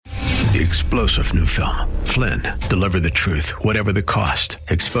The explosive new film, Flynn, deliver the truth, whatever the cost,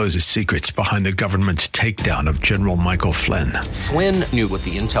 exposes secrets behind the government's takedown of General Michael Flynn. Flynn knew what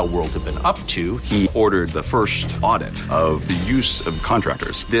the intel world had been up to. He ordered the first audit of the use of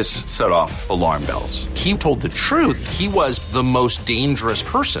contractors. This set off alarm bells. He told the truth. He was the most dangerous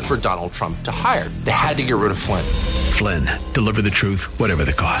person for Donald Trump to hire. They had to get rid of Flynn. Flynn, deliver the truth, whatever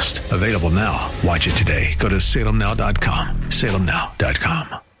the cost. Available now. Watch it today. Go to salemnow.com.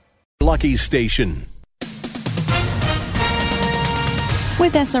 salemnow.com. Lucky Station.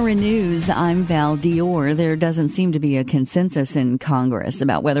 With SRN News, I'm Val Dior. There doesn't seem to be a consensus in Congress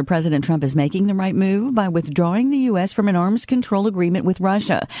about whether President Trump is making the right move by withdrawing the U.S. from an arms control agreement with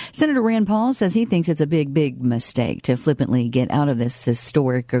Russia. Senator Rand Paul says he thinks it's a big mistake to flippantly get out of this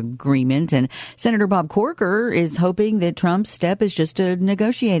historic agreement. And Senator Bob Corker is hoping that Trump's step is just a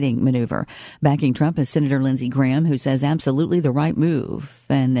negotiating maneuver. Backing Trump is Senator Lindsey Graham, who says absolutely the right move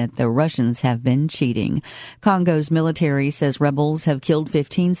and that the Russians have been cheating. Congo's military says rebels have killed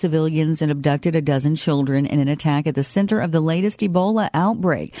 15 civilians and abducted a dozen children in an attack at the center of the latest Ebola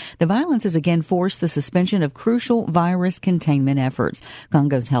outbreak. The violence has again forced the suspension of crucial virus containment efforts.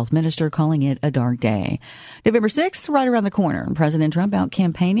 Congo's health minister calling it a dark day. November 6th, right around the corner. President Trump out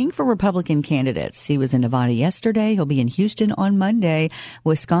campaigning for Republican candidates. He was in Nevada yesterday. He'll be in Houston on Monday,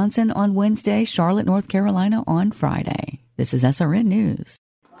 Wisconsin on Wednesday, Charlotte, North Carolina on Friday. This is SRN News.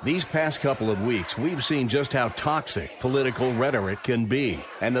 These past couple of weeks, we've seen just how toxic political rhetoric can be,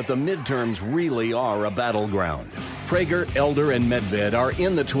 and that the midterms really are a battleground. Prager, Elder, and Medved are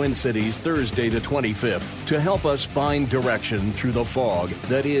in the Twin Cities Thursday the 25th to help us find direction through the fog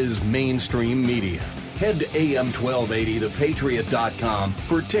that is mainstream media. Head to am1280thepatriot.com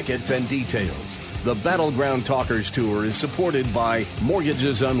for tickets and details. The Battleground Talkers Tour is supported by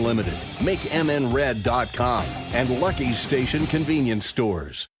Mortgages Unlimited, MakeMNRed.com, and Lucky Station Convenience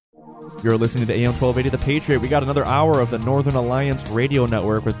Stores. You're listening to AM 1280 The Patriot. We got another hour of the Northern Alliance Radio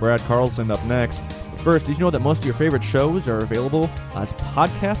Network with Brad Carlson up next. First, did you know that most of your favorite shows are available as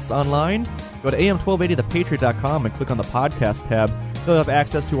podcasts online? Go to am1280thepatriot.com and click on the podcast tab. You'll have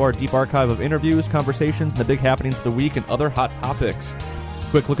access to our deep archive of interviews, conversations, and the big happenings of the week and other hot topics.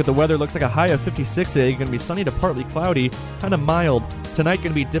 Quick look at the weather. Looks like a high of 56 today. Going to be sunny to partly cloudy, kind of mild. Tonight going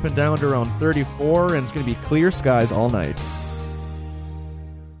to be dipping down to around 34, and it's going to be clear skies all night.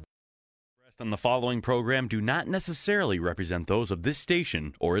 On the following program do not necessarily represent those of this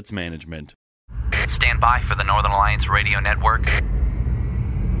station or its management. Stand by for the Northern Alliance Radio Network.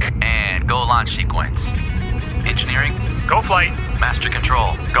 And go launch sequence. Engineering. Go flight. Master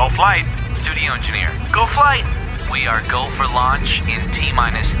control. Go flight. Studio engineer. Go flight. We are go for launch in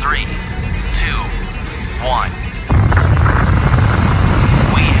T-minus 3, 2, 1.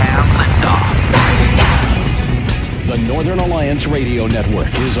 We have liftoff. The Northern Alliance Radio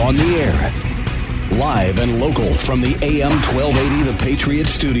Network is on the air. Live and local from the AM 1280 The Patriot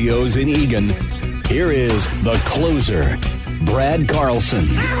Studios in Eagan, here is the closer, Brad Carlson.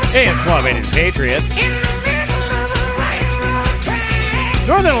 AM 1280 The Patriot.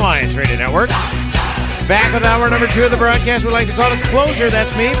 Northern Alliance Radio Network. Back with hour number 2 of the broadcast we like to call the closer.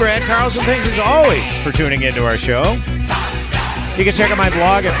 That's me, Brad Carlson. Thanks as always for tuning into our show. You can check out my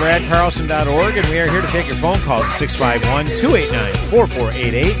blog at bradcarlson.org, and we are here to take your phone calls at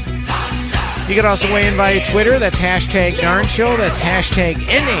 651-289-4488. You can also weigh in via Twitter. That's hashtag Narn Show. That's hashtag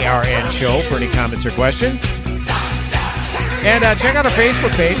NARN Show for any comments or questions. And check out our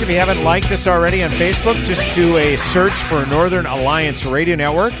Facebook page. If you haven't liked us already on Facebook, just do a search for Northern Alliance Radio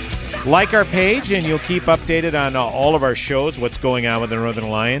Network. Like our page, and you'll keep updated on all of our shows, what's going on with the Northern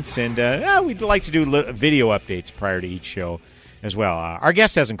Alliance. And we'd like to do video updates prior to each show as well. Our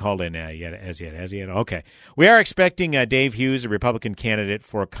guest hasn't called in yet, has he? Okay. We are expecting Dave Hughes, a Republican candidate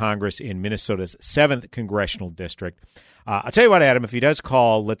for Congress in Minnesota's 7th Congressional District. I'll tell you what, Adam, if he does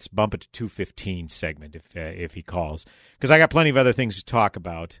call, let's bump it to 2:15 segment if he calls, because I got plenty of other things to talk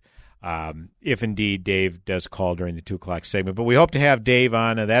about. If indeed Dave does call during the 2 o'clock segment. But we hope to have Dave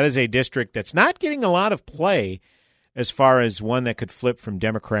on. That is a district that's not getting a lot of play as far as one that could flip from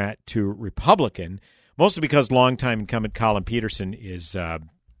Democrat to Republican, mostly because longtime incumbent Colin Peterson is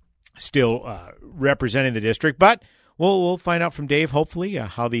still representing the district. But we'll find out from Dave, hopefully,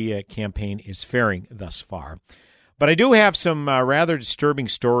 how the campaign is faring thus far. But I do have some rather disturbing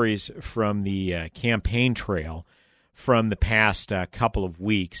stories from the campaign trail from the past couple of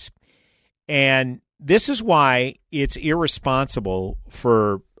weeks. And this is why it's irresponsible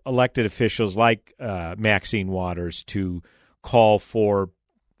for elected officials like Maxine Waters to call for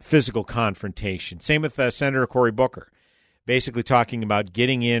physical confrontation. Same with Senator Cory Booker, basically talking about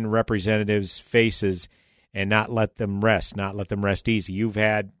getting in representatives' faces and not let them rest easy. You've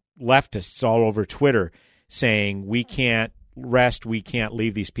had leftists all over Twitter saying we can't rest, we can't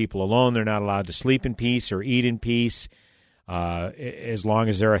leave these people alone. They're not allowed to sleep in peace or eat in peace as long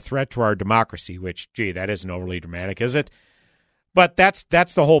as they're a threat to our democracy, which, gee, that isn't overly dramatic, is it? But that's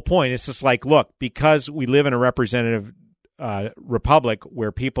the whole point. It's just like, look, because we live in a representative republic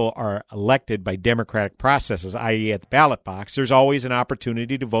where people are elected by democratic processes, i.e. at the ballot box, there's always an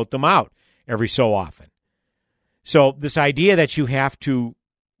opportunity to vote them out every so often. So this idea that you have to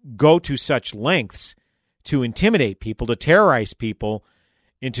go to such lengths to intimidate people, to terrorize people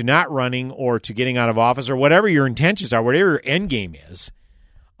into not running or to getting out of office or whatever your intentions are, whatever your end game is,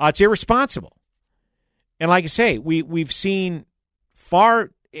 it's irresponsible. And like I say, we've seen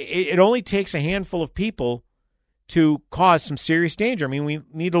it only takes a handful of people to cause some serious danger. I mean, we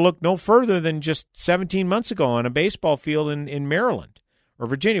need to look no further than just 17 months ago on a baseball field in Maryland or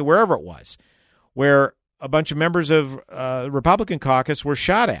Virginia, wherever it was, where a bunch of members of Republican caucus were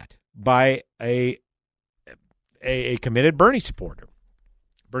shot at by a committed Bernie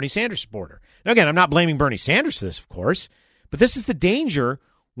Sanders supporter. Now, again, I'm not blaming Bernie Sanders for this, of course, but this is the danger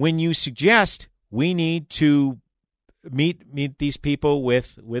when you suggest we need to meet these people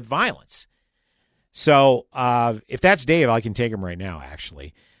with violence. So if that's Dave, I can take him right now,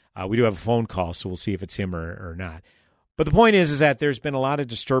 actually. We do have a phone call, so we'll see if it's him or not. But the point is that there's been a lot of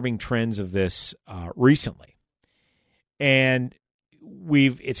disturbing trends of this recently. And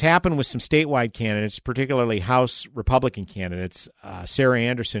it's happened with some statewide candidates, particularly House Republican candidates. Sarah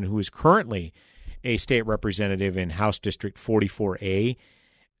Anderson, who is currently a state representative in House District 44A,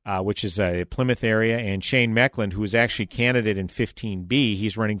 which is a Plymouth area, and Shane Meckland, who is actually candidate in 15B.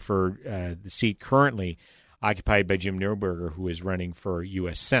 He's running for the seat currently occupied by Jim Neuberger, who is running for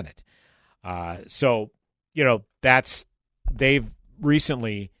U.S. Senate. So, they've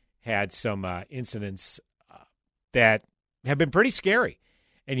recently had some incidents that have been pretty scary.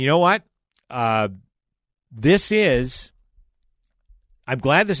 And you know what? I'm glad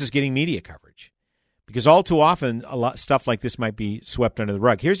this is getting media coverage, because all too often stuff like this might be swept under the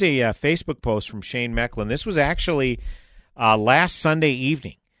rug. Here's a Facebook post from Shane Meckland. This was actually last Sunday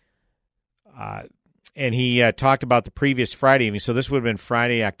evening. And he talked about the previous Friday evening. So this would have been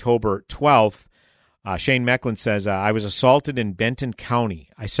Friday, October 12th. Shane Meckland says, I was assaulted in Benton County.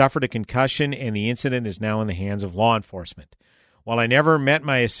 I suffered a concussion, and the incident is now in the hands of law enforcement. While I never met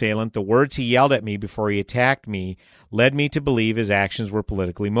my assailant, the words he yelled at me before he attacked me led me to believe his actions were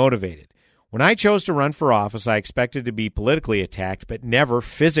politically motivated. When I chose to run for office, I expected to be politically attacked, but never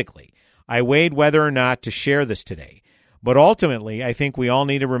physically. I weighed whether or not to share this today. But ultimately, I think we all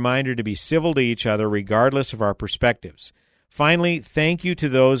need a reminder to be civil to each other regardless of our perspectives. Finally, thank you to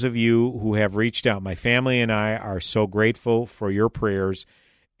those of you who have reached out. My family and I are so grateful for your prayers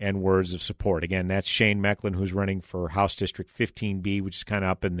and words of support. Again, that's Shane Meckland, who's running for House District 15B, which is kind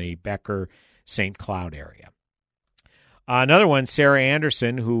of up in the Becker-St. Cloud area. Another one, Sarah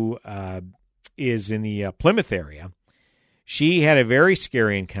Anderson, who is in the Plymouth area. She had a very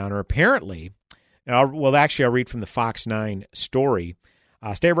scary encounter. Apparently, I'll read from the Fox 9 story.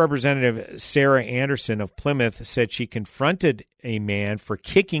 State Representative Sarah Anderson of Plymouth said she confronted a man for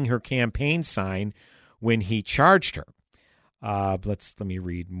kicking her campaign sign when he charged her. Let me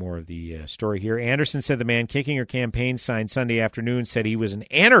read more of the story here. Anderson said the man kicking her campaign sign Sunday afternoon said he was an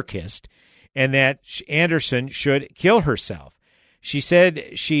anarchist and that Anderson should kill herself. She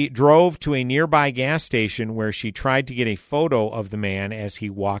said she drove to a nearby gas station where she tried to get a photo of the man as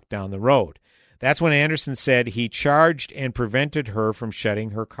he walked down the road. That's when Anderson said he charged and prevented her from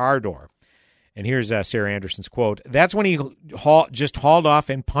shutting her car door. And here's Sarah Anderson's quote. That's when he just hauled off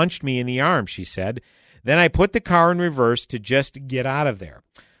and punched me in the arm, she said. Then I put the car in reverse to just get out of there.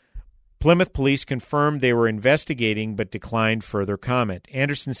 Plymouth police confirmed they were investigating but declined further comment.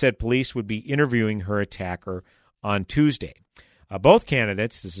 Anderson said police would be interviewing her attacker on Tuesday. Both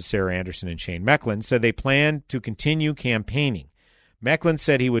candidates, this is Sarah Anderson and Shane Meckland, said they plan to continue campaigning. Meckland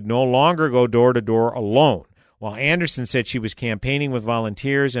said he would no longer go door-to-door alone, while Anderson said she was campaigning with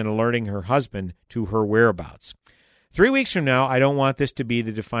volunteers and alerting her husband to her whereabouts. 3 weeks from now, I don't want this to be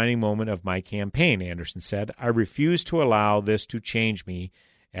the defining moment of my campaign, Anderson said. I refuse to allow this to change me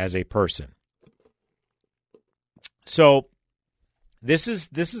as a person. So this is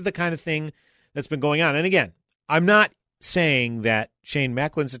the kind of thing that's been going on. And again, I'm not saying that Shane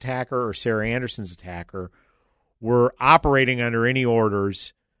Meckland's attacker or Sarah Anderson's attacker were operating under any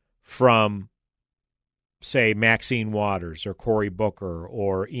orders from, say, Maxine Waters or Cory Booker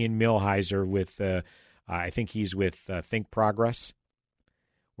or Ian Millhiser with, I think he's with Think Progress,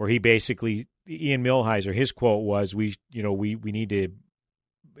 where he basically, Ian Millhiser, his quote was, we need to,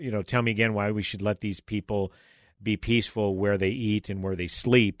 tell me again why we should let these people be peaceful where they eat and where they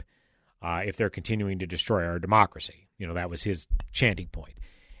sleep if they're continuing to destroy our democracy. That was his chanting point.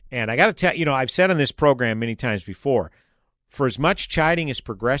 And I got to tell, I've said on this program many times before, for as much chiding as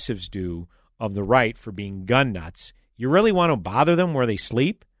progressives do of the right for being gun nuts, you really want to bother them where they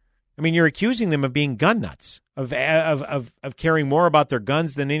sleep? I mean, you're accusing them of being gun nuts, of caring more about their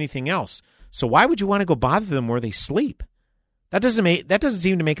guns than anything else. So why would you want to go bother them where they sleep? That doesn't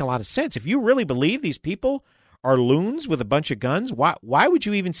seem to make a lot of sense. If you really believe these people are loons with a bunch of guns, why would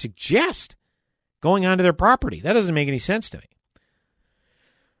you even suggest going onto their property? That doesn't make any sense to me.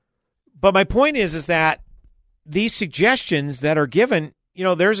 But my point is that these suggestions that are given,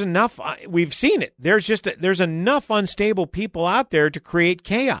 there's enough. We've seen it. There's enough unstable people out there to create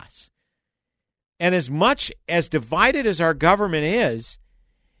chaos. And as much as divided as our government is,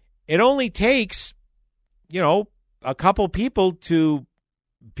 it only takes, a couple people to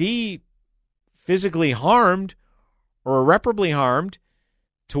be physically harmed or irreparably harmed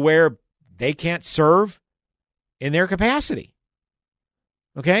to where they can't serve in their capacity.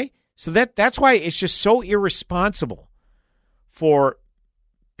 Okay? So that's why it's just so irresponsible for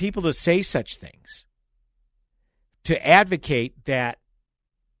people to say such things, to advocate that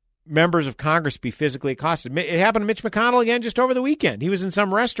members of Congress be physically accosted. It happened to Mitch McConnell again just over the weekend. He was in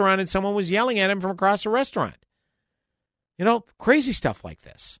some restaurant and someone was yelling at him from across the restaurant. Crazy stuff like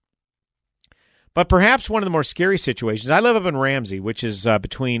this. But perhaps one of the more scary situations, I live up in Ramsey, which is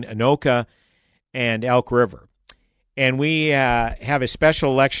between Anoka and Elk River. And we have a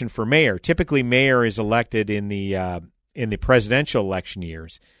special election for mayor. Typically, mayor is elected in the presidential election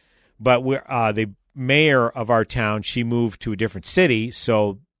years. But the mayor of our town, she moved to a different city,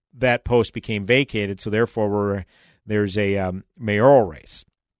 so that post became vacated. So therefore, there's a mayoral race,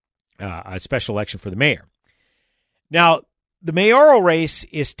 a special election for the mayor. Now, the mayoral race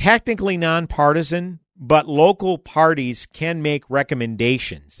is technically nonpartisan, but local parties can make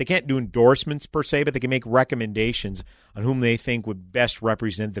recommendations. They can't do endorsements per se, but they can make recommendations on whom they think would best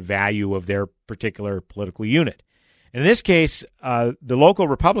represent the value of their particular political unit. And in this case, the local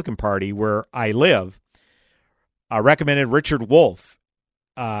Republican Party where I live recommended Richard Wolff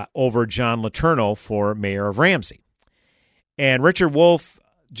over John Letourneau for mayor of Ramsey. And Richard Wolff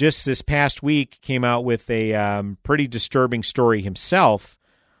just this past week came out with a pretty disturbing story himself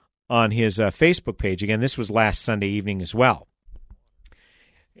on his Facebook page. Again, this was last Sunday evening as well.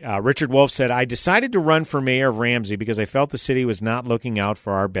 Richard Wolff said, "I decided to run for mayor of Ramsey because I felt the city was not looking out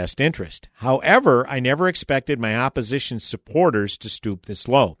for our best interest. However, I never expected my opposition supporters to stoop this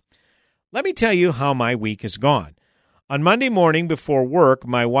low. Let me tell you how my week has gone. On Monday morning before work,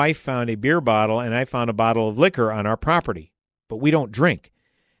 my wife found a beer bottle and I found a bottle of liquor on our property. But we don't drink.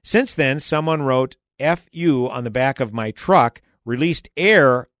 Since then, someone wrote F-U on the back of my truck, released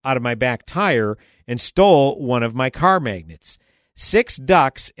air out of my back tire, and stole one of my car magnets. 6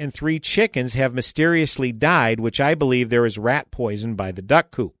 ducks and 3 chickens have mysteriously died, which I believe there is rat poison by the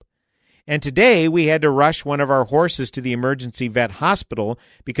duck coop. And today we had to rush one of our horses to the emergency vet hospital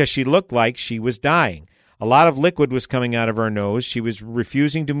because she looked like she was dying. A lot of liquid was coming out of her nose. She was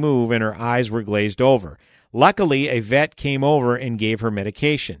refusing to move and her eyes were glazed over. Luckily, a vet came over and gave her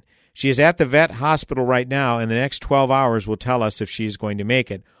medication. She is at the vet hospital right now, and the next 12 hours will tell us if she is going to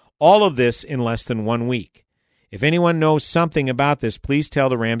make it. All of this in less than 1 week. If anyone knows something about this, please tell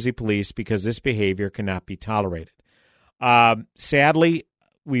the Ramsey police because this behavior cannot be tolerated." Sadly,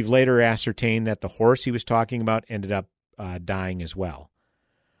 we've later ascertained that the horse he was talking about ended up dying as well.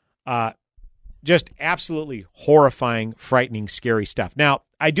 Just absolutely horrifying, frightening, scary stuff. Now,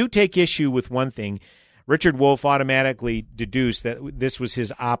 I do take issue with one thing. Richard Wolff automatically deduced that this was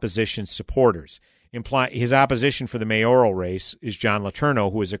his opposition supporters. His opposition for the mayoral race is John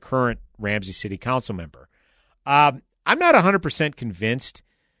Letourneau, who is a current Ramsey City Council member. I'm not 100% convinced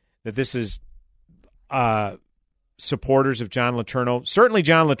that this is supporters of John Letourneau. Certainly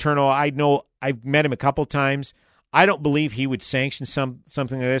John Letourneau, I know I've met him a couple times. I don't believe he would sanction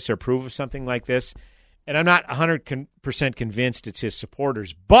something like this or approve of something like this. And I'm not 100% convinced it's his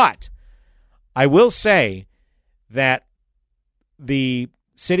supporters. But I will say that the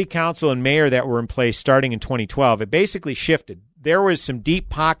city council and mayor that were in place starting in 2012, it basically shifted. There was some deep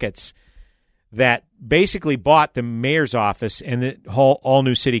pockets that basically bought the mayor's office and the whole all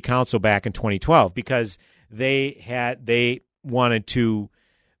new city council back in 2012 because they had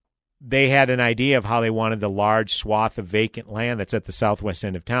an idea of how they wanted the large swath of vacant land that's at the southwest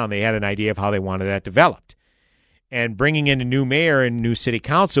end of town. They had an idea of how they wanted that developed. And bringing in a new mayor and new city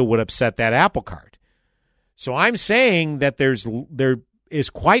council would upset that apple cart. So I'm saying that there is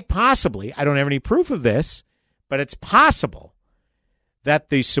quite possibly, I don't have any proof of this, but it's possible that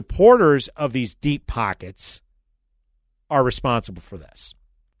the supporters of these deep pockets are responsible for this.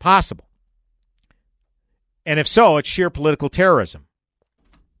 Possible. And if so, it's sheer political terrorism.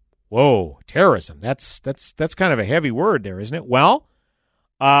 Whoa, terrorism. That's kind of a heavy word there, isn't it? Well,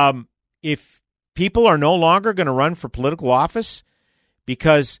 if people are no longer going to run for political office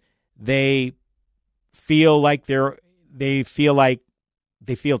because they feel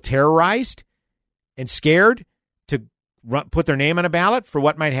terrorized and scared to put their name on a ballot for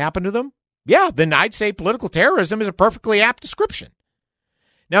what might happen to them, yeah, then I'd say political terrorism is a perfectly apt description.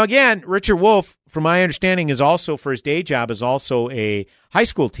 Now, again, Richard Wolff, from my understanding, is also, for his day job, is also a high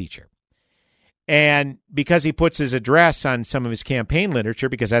school teacher. And because he puts his address on some of his campaign literature,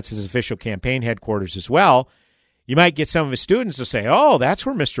 because that's his official campaign headquarters as well, you might get some of his students to say, oh, that's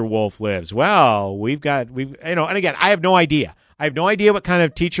where Mr. Wolff lives. Well, and again, I have no idea. I have no idea what kind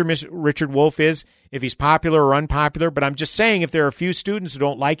of teacher Richard Wolff is, if he's popular or unpopular, but I'm just saying if there are a few students who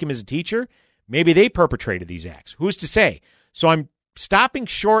don't like him as a teacher, maybe they perpetrated these acts. Who's to say? So I'm stopping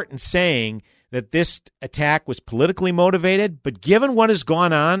short and saying that this attack was politically motivated, but given what has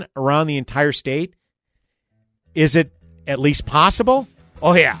gone on around the entire state, is it at least possible?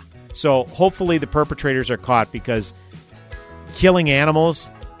 Oh, yeah. So hopefully the perpetrators are caught, because killing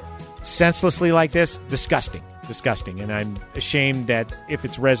animals senselessly like this, disgusting. And I'm ashamed that if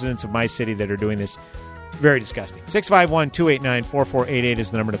it's residents of my city that are doing this, very disgusting. 651-289-4488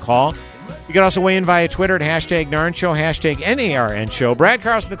 is the number to call. You can also weigh in via Twitter at hashtag Narn Show, hashtag NARN Show. Brad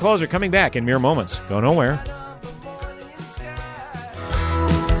Carlson, the closer, coming back in mere moments. Go nowhere.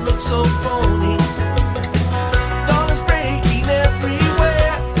 Looks so phony. Dawn is breaking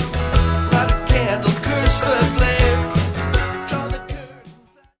everywhere. Light a candle, curse the glare. Draw the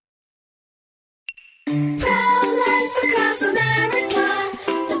curtains. Pro-life across America,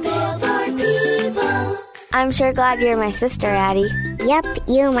 the Billboard people. I'm sure glad you're my sister, Addie. Yep,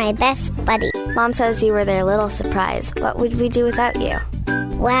 you're my best buddy. Mom says you were their little surprise. What would we do without you?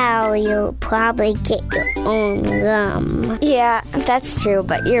 Well, you'll probably get your own gum. Yeah, that's true,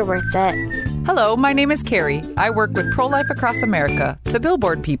 but you're worth it. Hello, my name is Carrie. I work with Pro-Life Across America, the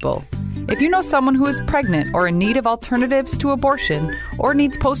Billboard people. If you know someone who is pregnant or in need of alternatives to abortion, or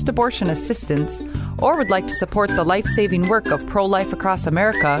needs post-abortion assistance, or would like to support the life-saving work of Pro-Life Across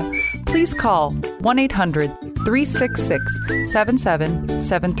America, please call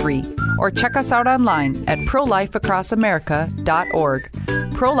 1-800-366-7773 or check us out online at prolifeacrossamerica.org.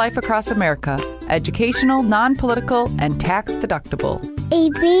 Pro-Life Across America, educational, non-political, and tax-deductible. A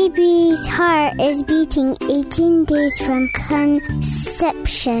baby's heart is beating 18 days from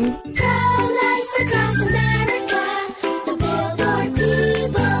conception. Pro-life across America, the Billboard people.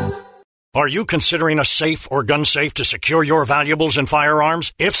 Are you considering a safe or gun safe to secure your valuables and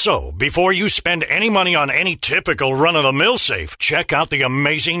firearms? If so, before you spend any money on any typical run-of-the-mill safe, check out the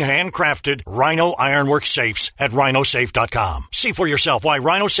amazing handcrafted Rhino Ironworks safes at rhinosafe.com. See for yourself why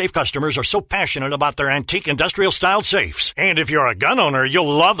Rhino Safe customers are so passionate about their antique industrial-style safes. And if you're a gun owner,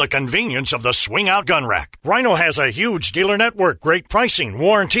 you'll love the convenience of the swing-out gun rack. Rhino has a huge dealer network, great pricing,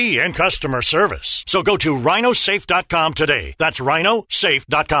 warranty, and customer service. So go to rhinosafe.com today. That's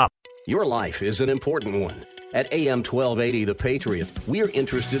rhinosafe.com. Your life is an important one. At AM 1280 The Patriot, we're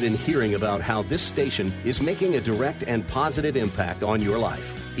interested in hearing about how this station is making a direct and positive impact on your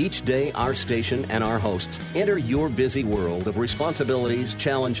life. Each day, our station and our hosts enter your busy world of responsibilities,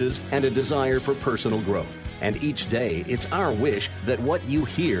 challenges, and a desire for personal growth. And each day, it's our wish that what you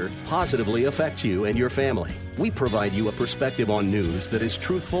hear positively affects you and your family. We provide you a perspective on news that is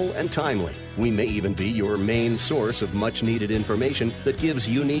truthful and timely. We may even be your main source of much-needed information that gives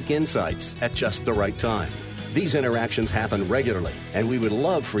unique insights at just the right time. These interactions happen regularly, and we would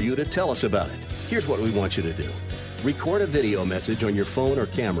love for you to tell us about it. Here's what we want you to do. Record a video message on your phone or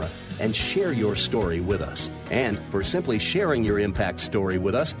camera and share your story with us. And for simply sharing your impact story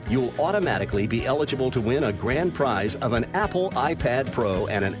with us, you'll automatically be eligible to win a grand prize of an Apple iPad Pro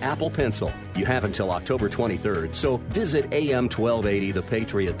and an Apple Pencil. You have until October 23rd, so visit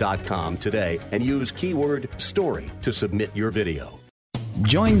am1280thepatriot.com today and use keyword STORY to submit your video.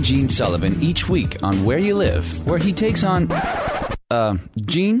 Join Gene Sullivan each week on Where You Live, where he takes on...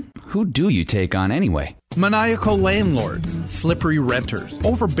 Gene, who do you take on anyway? Maniacal landlords, slippery renters,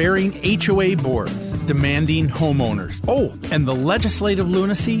 overbearing HOA boards, demanding homeowners. Oh, and the legislative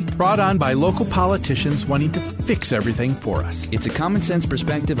lunacy brought on by local politicians wanting to fix everything for us. It's a common sense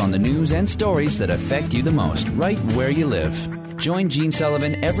perspective on the news and stories that affect you the most, right where you live. Join Gene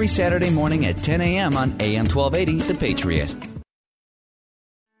Sullivan every Saturday morning at 10 a.m. on AM 1280, The Patriot.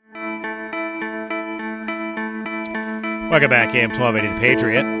 Welcome back, AM 1280, The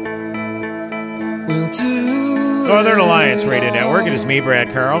Patriot. Northern Alliance Radio Network. It is me,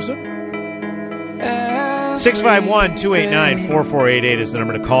 Brad Carlson. 651-289-4488 is the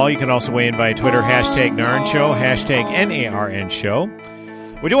number to call. You can also weigh in via Twitter, hashtag Narn Show, hashtag NARN Show.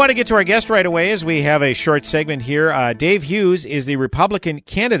 We do want to get to our guest right away as we have a short segment here. Dave Hughes is the Republican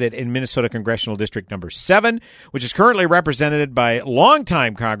candidate in Minnesota Congressional District number 7, which is currently represented by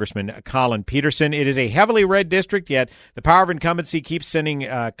longtime Congressman Colin Peterson. It is a heavily red district, yet the power of incumbency keeps sending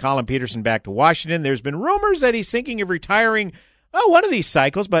Colin Peterson back to Washington. There's been rumors that he's thinking of retiring one of these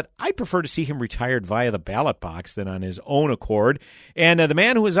cycles, but I'd prefer to see him retired via the ballot box than on his own accord. And the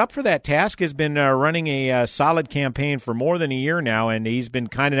man who is up for that task has been running a solid campaign for more than a year now, and he's been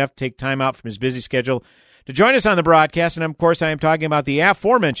kind enough to take time out from his busy schedule to join us on the broadcast. And, of course, I am talking about the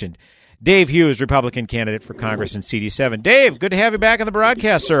aforementioned Dave Hughes, Republican candidate for Congress in CD7. Dave, good to have you back on the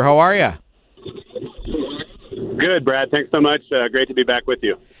broadcast, sir. How are you? Good, Brad. Thanks so much. Great to be back with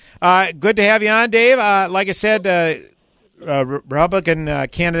you. Good to have you on, Dave. Like I said, Republican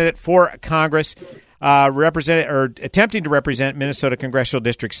candidate for Congress, attempting to represent Minnesota Congressional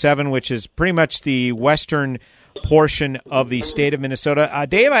District 7, which is pretty much the western portion of the state of Minnesota.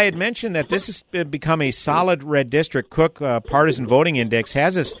 Dave, I had mentioned that this has become a solid red district. Cook Partisan Voting Index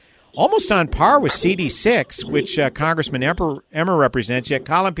has us almost on par with CD6, which Congressman Emmer represents, yet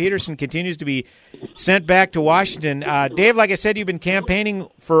Colin Peterson continues to be sent back to Washington. Dave, like I said, you've been campaigning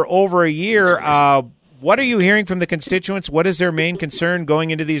for over a year. What are you hearing from the constituents? What is their main concern going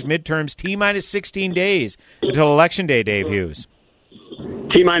into these midterms? T-minus 16 days until Election Day, Dave Hughes.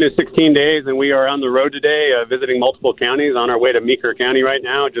 T-minus 16 days, and we are on the road today visiting multiple counties. On our way to Meeker County right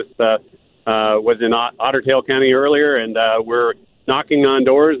now. Just was in Otter Tail County earlier, and we're knocking on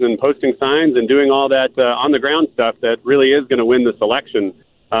doors and posting signs and doing all that on-the-ground stuff that really is going to win this election,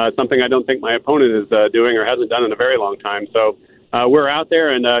 something I don't think my opponent is doing or hasn't done in a very long time. So we're out there,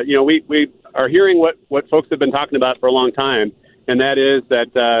 and we are hearing what folks have been talking about for a long time, and that is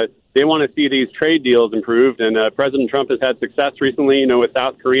that they want to see these trade deals improved. And President Trump has had success recently, with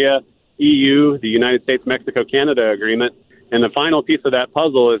South Korea, EU, the United States-Mexico-Canada agreement. And the final piece of that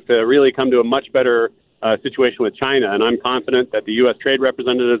puzzle is to really come to a much better situation with China. And I'm confident that the U.S. Trade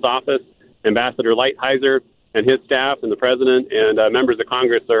Representative's office, Ambassador Lighthizer, and his staff, and the president and members of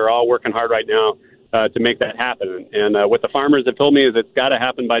Congress are all working hard right now to make that happen. And what the farmers have told me is it's got to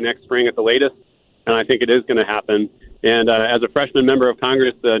happen by next spring at the latest, and I think it is going to happen. And as a freshman member of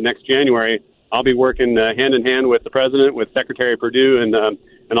Congress next January, I'll be working hand in hand with the president, with Secretary Perdue, and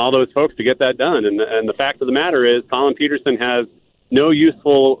all those folks to get that done. And the fact of the matter is, Colin Peterson has no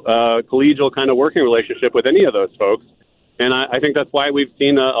useful collegial kind of working relationship with any of those folks. And I think that's why we've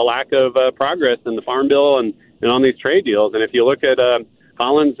seen a lack of progress in the Farm Bill and on these trade deals. And if you look at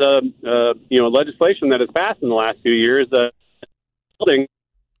Colin's, legislation that has passed in the last few years,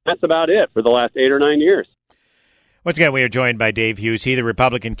 that's about it for the last 8 or 9 years. Once again, we are joined by Dave Hughes. He, the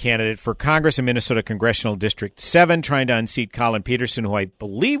Republican candidate for Congress in Minnesota Congressional District 7, trying to unseat Colin Peterson, who I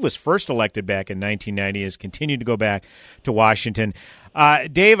believe was first elected back in 1990, has continued to go back to Washington.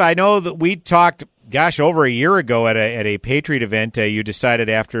 Dave, I know that we talked, over a year ago at a Patriot event. You decided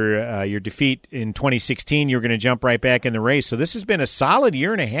after your defeat in 2016 you were going to jump right back in the race. So this has been a solid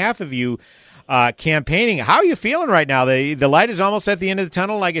year and a half of you campaigning. How are you feeling right now? The light is almost at the end of the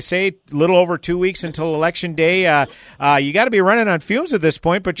tunnel. Like I say, a little over 2 weeks until Election Day. You got to be running on fumes at this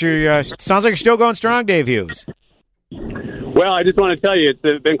point, but you sounds like you're still going strong, Dave Hughes. Well, I just want to tell you, it's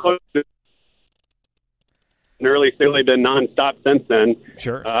been close to really been nonstop since then.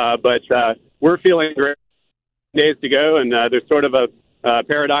 Sure. But we're feeling great. Days to go, and there's sort of a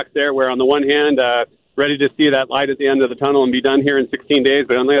paradox there where on the one hand, ready to see that light at the end of the tunnel and be done here in 16 days,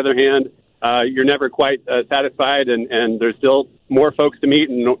 but on the other hand, you're never quite satisfied, and there's still more folks to meet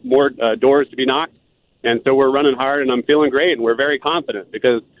and more doors to be knocked. And so we're running hard, and I'm feeling great, and we're very confident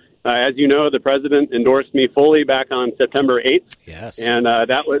because, as you know, the president endorsed me fully back on September 8th. Yes. And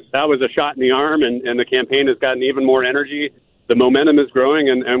that was a shot in the arm, and the campaign has gotten even more energy. The momentum is growing,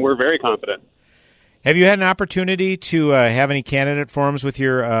 and we're very confident. Have you had an opportunity to have any candidate forums with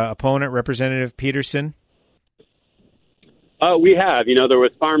your opponent, Representative Peterson? We have. There was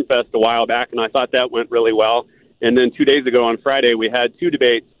Farm Fest a while back, and I thought that went really well. And then 2 days ago on Friday, we had 2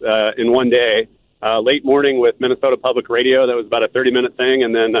 debates in one day. Late morning with Minnesota Public Radio, that was about a 30-minute thing.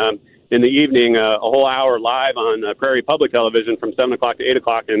 And then in the evening, a whole hour live on Prairie Public Television from 7 o'clock to 8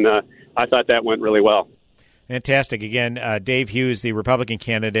 o'clock. And I thought that went really well. Fantastic. Again, Dave Hughes, the Republican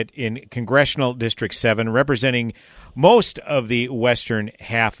candidate in Congressional District 7, representing most of the western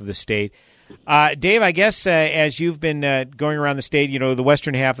half of the state. Dave, I guess as you've been going around the state, the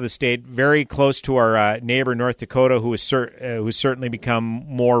western half of the state, very close to our neighbor, North Dakota, who's certainly become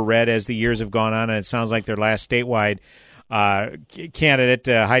more red as the years have gone on, and it sounds like their last statewide candidate,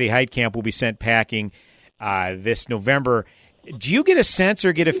 Heidi Heitkamp, will be sent packing. this November. Do you get a sense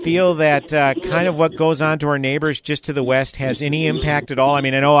or get a feel that kind of what goes on to our neighbors just to the west has any impact at all? I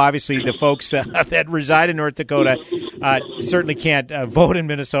mean, I know obviously the folks that reside in North Dakota certainly can't vote in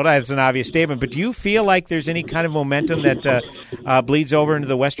Minnesota. That's an obvious statement. But do you feel like there's any kind of momentum that bleeds over into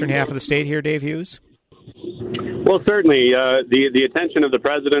the western half of the state here, Dave Hughes? Well, certainly. The attention of the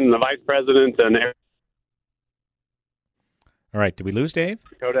president and the vice president and all right. Did we lose Dave?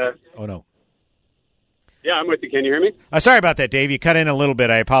 Dakota. Oh, no. Yeah, I'm with you. Can you hear me? Sorry about that, Dave. You cut in a little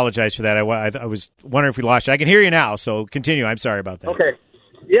bit. I apologize for that. I was wondering if we lost you. I can hear you now, so continue. I'm sorry about that. Okay.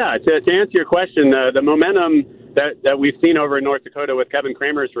 Yeah, to answer your question, the momentum that we've seen over in North Dakota with Kevin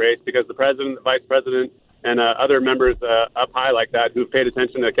Cramer's race, because the president, the vice president, and other members up high like that who've paid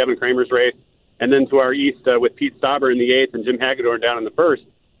attention to Kevin Cramer's race, and then to our east with Pete Stauber in the 8th and Jim Hagedorn down in the 1st,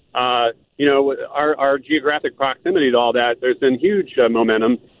 our geographic proximity to all that, there's been huge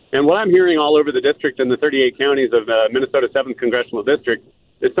momentum. And what I'm hearing all over the district and the 38 counties of Minnesota 7th Congressional District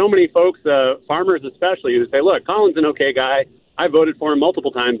is so many folks, farmers especially, who say, look, Colin's an okay guy. I voted for him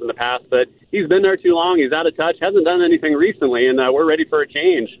multiple times in the past, but he's been there too long. He's out of touch, hasn't done anything recently, and we're ready for a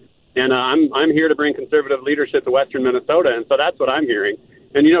change. And I'm here to bring conservative leadership to western Minnesota, and so that's what I'm hearing.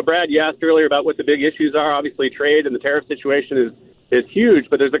 And, Brad, you asked earlier about what the big issues are. Obviously, trade and the tariff situation is huge,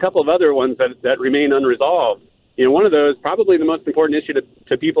 but there's a couple of other ones that remain unresolved. One of those, probably the most important issue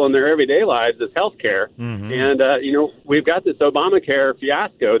to people in their everyday lives, is health care. Mm-hmm. And, we've got this Obamacare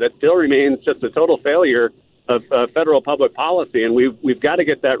fiasco that still remains just a total failure of federal public policy. And we've got to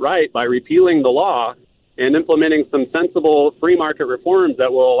get that right by repealing the law and implementing some sensible free market reforms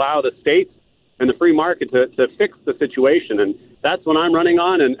that will allow the states and the free market to fix the situation. And that's what I'm running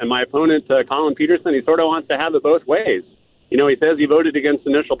on. And my opponent, Colin Peterson, he sort of wants to have it both ways. He says he voted against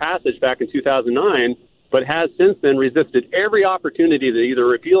initial passage back in 2009, but has since then resisted every opportunity to either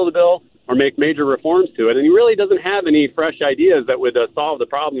repeal the bill or make major reforms to it. And he really doesn't have any fresh ideas that would solve the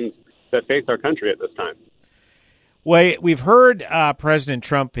problems that face our country at this time. Well, we've heard President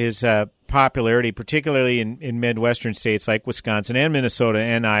Trump, his popularity, particularly in Midwestern states like Wisconsin and Minnesota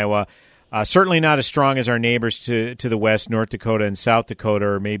and Iowa, certainly not as strong as our neighbors to the west, North Dakota and South Dakota,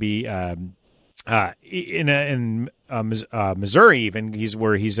 or maybe in Missouri even,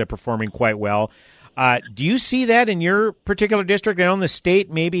 where he's performing quite well. Do you see that in your particular district? I know in the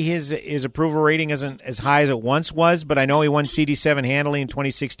state, maybe his approval rating isn't as high as it once was, but I know he won CD7 handily in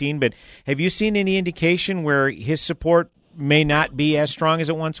 2016. But have you seen any indication where his support may not be as strong as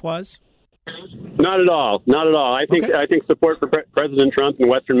it once was? Not at all. Not at all. I think support for President Trump in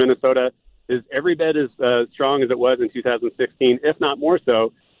western Minnesota is every bit as strong as it was in 2016, if not more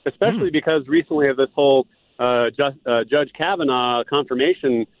so, especially because recently of this whole Judge Kavanaugh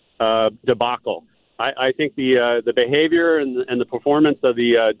confirmation debacle. I think the behavior and the performance of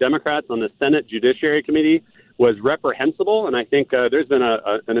the Democrats on the Senate Judiciary Committee was reprehensible, and I think there's been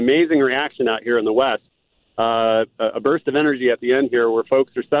an amazing reaction out here in the West, a burst of energy at the end here where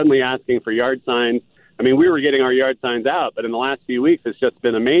folks are suddenly asking for yard signs. I mean, we were getting our yard signs out, but in the last few weeks, it's just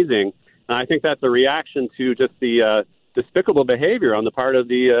been amazing. And I think that's a reaction to just the despicable behavior on the part of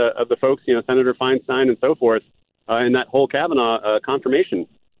the folks, Senator Feinstein and so forth, in that whole Kavanaugh confirmation.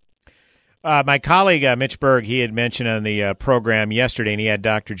 My colleague, Mitch Berg, he had mentioned on the program yesterday, and he had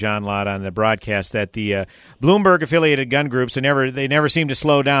Dr. John Lott on the broadcast, that the Bloomberg-affiliated gun groups, they never seem to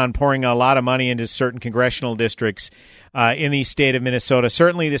slow down, pouring a lot of money into certain congressional districts in the state of Minnesota.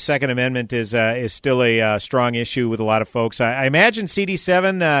 Certainly the Second Amendment is still a strong issue with a lot of folks. I imagine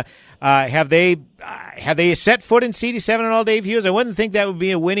CD7, have they set foot in CD7 at all, Dave Hughes? I wouldn't think that would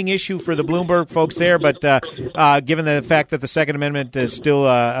be a winning issue for the Bloomberg folks there, but given the fact that the Second Amendment is still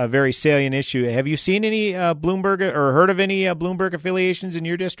a very salient issue, have you seen any Bloomberg or heard of any Bloomberg affiliations in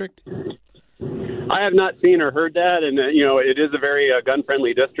your district? I have not seen or heard that, and it is a very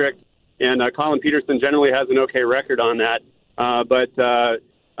gun-friendly district, and Colin Peterson generally has an okay record on that. But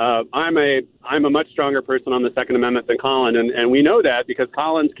I'm a much stronger person on the Second Amendment than Colin, and we know that because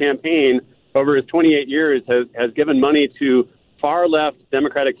Colin's campaign over his 28 years has given money to far-left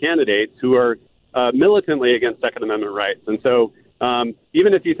Democratic candidates who are militantly against Second Amendment rights. And so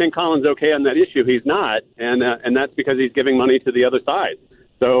even if you think Colin's okay on that issue, he's not, and that's because he's giving money to the other side.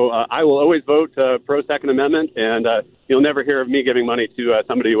 So I will always vote pro-Second Amendment, and you'll never hear of me giving money to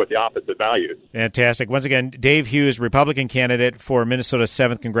somebody with the opposite values. Fantastic. Once again, Dave Hughes, Republican candidate for Minnesota's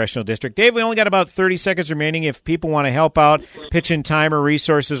 7th Congressional District. Dave, we only got about 30 seconds remaining. If people want to help out, pitch in time or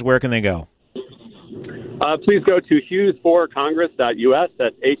resources, where can they go? Please go to Hughes4Congress.us.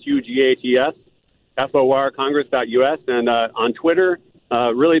 That's Hughes, FOR Congress.us. And on Twitter,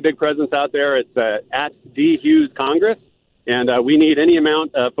 really big presence out there. It's at DHughesCongress. And we need any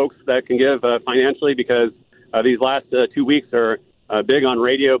amount of folks that can give financially, because these last 2 weeks are big on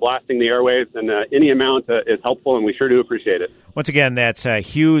radio, blasting the airwaves, and any amount is helpful, and we sure do appreciate it. Once again, that's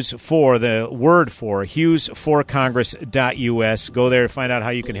Hughes for, the word for, HughesForCongress.us. Go there to find out how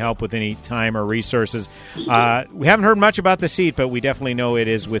you can help with any time or resources. We haven't heard much about the seat, but we definitely know it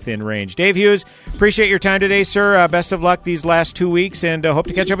is within range. Dave Hughes, appreciate your time today, sir. Best of luck these last 2 weeks, and hope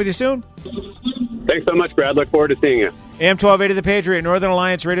to catch up with you soon. Thanks so much, Brad. Look forward to seeing you. AM 1280 The Patriot, Northern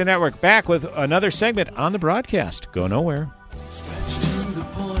Alliance Radio Network, back with another segment on the broadcast. Go nowhere.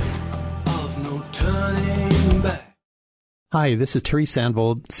 Hi, this is Terry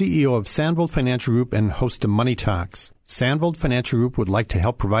Sandvold, CEO of Sandvold Financial Group and host of Money Talks. Sandvold Financial Group would like to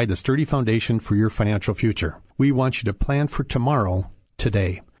help provide the sturdy foundation for your financial future. We want you to plan for tomorrow,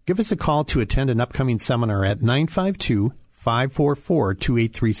 today. Give us a call to attend an upcoming seminar at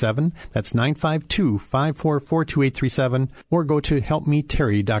 952-544-2837. That's 952-544-2837. Or go to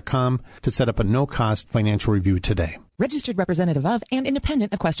helpmeterry.com to set up a no-cost financial review today. Registered representative of and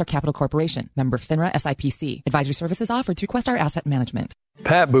independent of Questar Capital Corporation. Member FINRA SIPC. Advisory services offered through Questar Asset Management.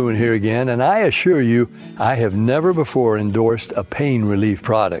 Pat Boone here again, and I assure you, I have never before endorsed a pain relief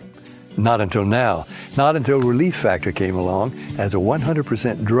product. Not until now. Not until Relief Factor came along as a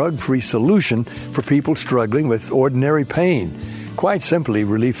 100% drug-free solution for people struggling with ordinary pain. Quite simply,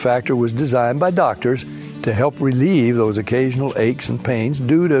 Relief Factor was designed by doctors to help relieve those occasional aches and pains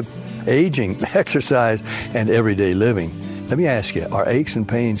due to aging, exercise, and everyday living. Let me ask you, are aches and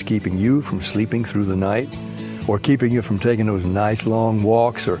pains keeping you from sleeping through the night? Or keeping you from taking those nice long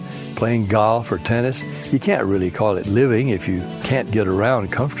walks or playing golf or tennis? You can't really call it living if you can't get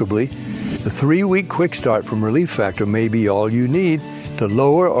around comfortably. The 3-week quick start from Relief Factor may be all you need to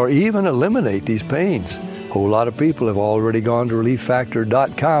lower or even eliminate these pains. A whole lot of people have already gone to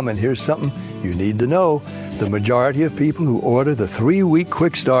ReliefFactor.com, and here's something you need to know. The majority of people who order the 3-week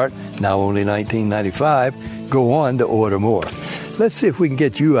quick start, now only $19.95, go on to order more. Let's see if we can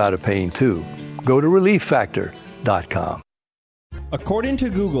get you out of pain too. Go to ReliefFactor.com. According to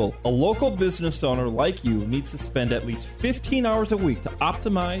Google, a local business owner like you needs to spend at least 15 hours a week to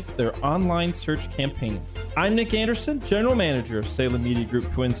optimize their online search campaigns. I'm Nick Anderson, General Manager of Salem Media Group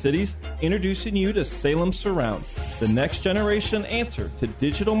Twin Cities, introducing you to Salem Surround, the next generation answer to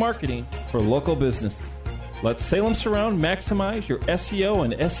digital marketing for local businesses. Let Salem Surround maximize your SEO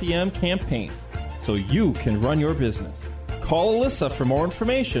and SEM campaigns so you can run your business. Call Alyssa for more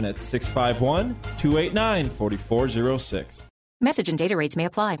information at 651-289-4406. Message and data rates may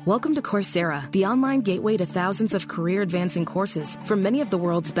apply. Welcome to Coursera, the online gateway to thousands of career-advancing courses from many of the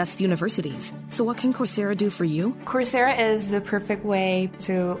world's best universities. So what can Coursera do for you? Coursera is the perfect way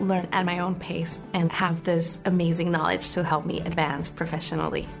to learn at my own pace and have this amazing knowledge to help me advance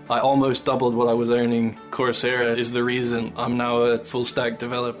professionally. I almost doubled what I was earning. Coursera is the reason I'm now a full-stack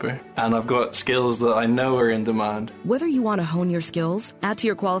developer, and I've got skills that I know are in demand. Whether you want to hone your skills, add to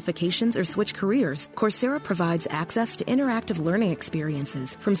your qualifications, or switch careers, Coursera provides access to interactive learning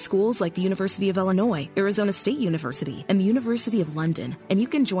experiences from schools like the University of Illinois, Arizona State University, and the University of London. And you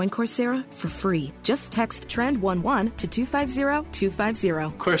can join Coursera for free. Just text TREND11 to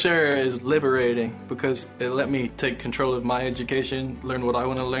 250-250. Coursera is liberating because it let me take control of my education, learn what I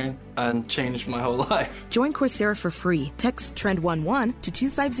want to learn, and change my whole life. Join Coursera for free. Text TREND11 to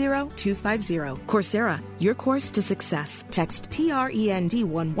 250-250. Coursera, your course to success. Text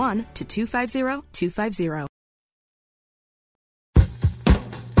TREND11 to 250-250.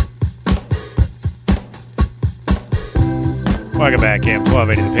 Welcome back, AM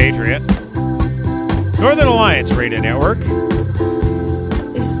 1280 The Patriot. Northern Alliance Radio Network.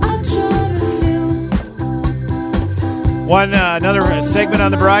 Another segment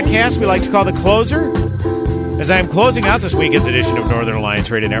on the broadcast we like to call The Closer. As I am closing out this weekend's edition of Northern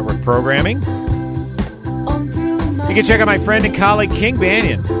Alliance Radio Network programming, you can check out my friend and colleague King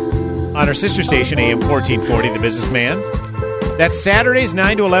Banyan on our sister station, AM 1440, The Businessman. That's Saturdays,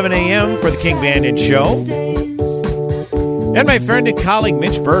 9 to 11 a.m. for the King Banyan Show. And my friend and colleague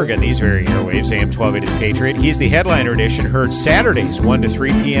Mitch Berg on these very airwaves, AM 1280 The Patriot. He's the headliner edition, heard Saturdays, 1 to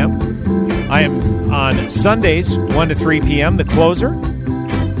 3 p.m. I am on Sundays, 1 to 3 p.m., The Closer.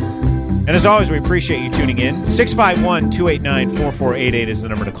 And as always, we appreciate you tuning in. 651-289-4488 is the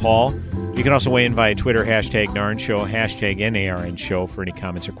number to call. You can also weigh in via Twitter, hashtag NARN Show, hashtag NARN Show for any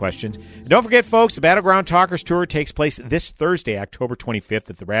comments or questions. And don't forget, folks, the Battleground Talkers Tour takes place this Thursday, October 25th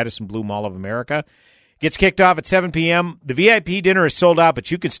at the Radisson Blu Mall of America. Gets kicked off at 7 p.m. The VIP dinner is sold out, but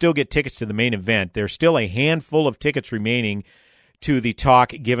you can still get tickets to the main event. There's still a handful of tickets remaining to the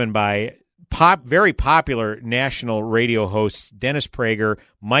talk given by very popular national radio hosts, Dennis Prager,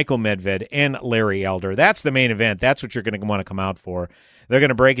 Michael Medved, and Larry Elder. That's the main event. That's what you're going to want to come out for. They're going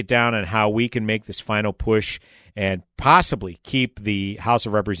to break it down on how we can make this final push and possibly keep the House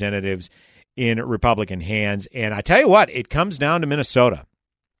of Representatives in Republican hands. And I tell you what, it comes down to Minnesota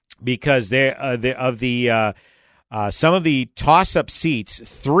because some of the toss-up seats,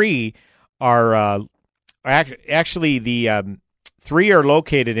 3 are actually the 3 are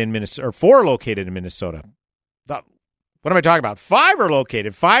located in Minnesota, or 4 are located in Minnesota. What am I talking about? 5 are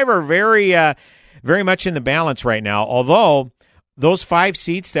located. 5 are very much in the balance right now, although those 5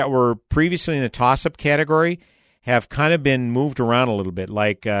 seats that were previously in the toss-up category have kind of been moved around a little bit.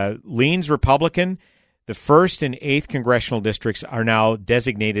 Like leans Republican, the 1st and 8th congressional districts are now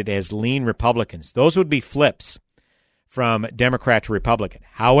designated as lean Republicans. Those would be flips from Democrat to Republican.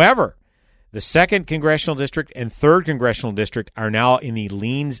 However, the 2nd congressional district and 3rd congressional district are now in the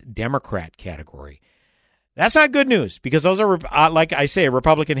leans Democrat category. That's not good news because those are, like I say,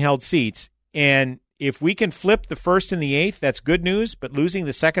 Republican-held seats. And if we can flip the 1st and the 8th, that's good news. But losing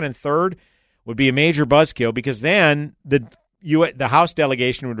the 2nd and 3rd would be a major buzzkill because then the House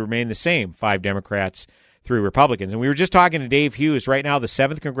delegation would remain the same, 5 Democrats, 3 Republicans. And we were just talking to Dave Hughes. Right now, the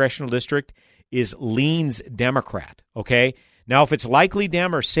 7th congressional district is leans Democrat, okay? Now, if it's likely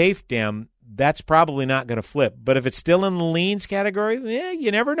Dem or safe Dem, that's probably not going to flip. But if it's still in the leans category,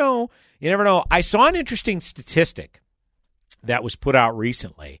 you never know. You never know. I saw an interesting statistic that was put out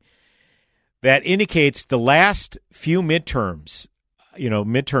recently that indicates the last few midterms,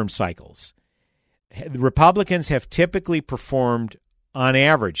 midterm cycles, Republicans have typically performed, on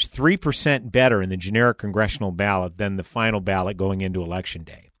average, 3% better in the generic congressional ballot than the final ballot going into Election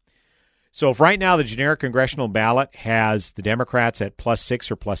Day. So if right now the generic congressional ballot has the Democrats at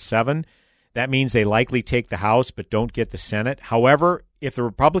 +6 or +7, that means they likely take the House but don't get the Senate. However, if the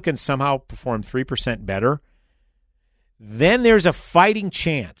Republicans somehow perform 3% better, then there's a fighting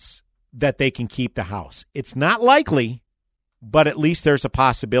chance that they can keep the House. It's not likely, but at least there's a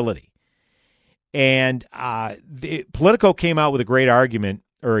possibility. And Politico came out with a great argument,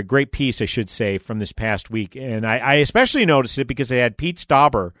 or a great piece, I should say, from this past week. And I especially noticed it because it had Pete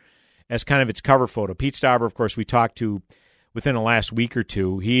Stauber as kind of its cover photo. Pete Stauber, of course, we talked to within the last week or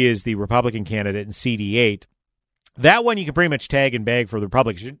two. He is the Republican candidate in CD8. That one you can pretty much tag and bag for the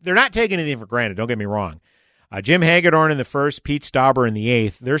Republicans. They're not taking anything for granted, don't get me wrong. Jim Hagedorn in the 1st, Pete Stauber in the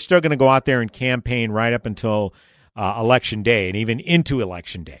 8th. They're still going to go out there and campaign right up until Election Day and even into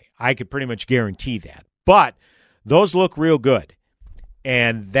Election Day. I could pretty much guarantee that. But those look real good,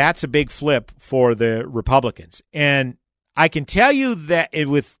 and that's a big flip for the Republicans. And I can tell you that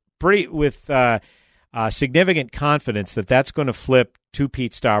with significant confidence that that's going to flip to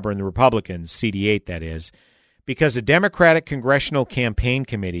Pete Stauber and the Republicans, CD8 that is, because the Democratic Congressional Campaign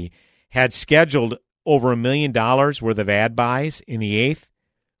Committee had scheduled over $1 million worth of ad buys in the 8th,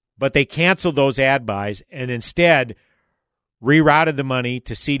 but they canceled those ad buys and instead rerouted the money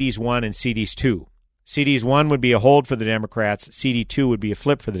to CDs 1 and CDs 2. CDs 1 would be a hold for the Democrats. CD 2 would be a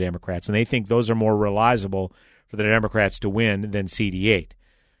flip for the Democrats, and they think those are more realizable for the Democrats to win than CD 8.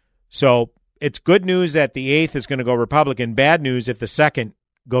 So it's good news that the 8th is going to go Republican. Bad news if the 2nd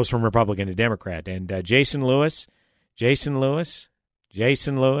goes from Republican to Democrat. And Jason Lewis.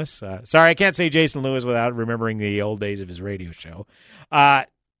 Sorry, I can't say Jason Lewis without remembering the old days of his radio show.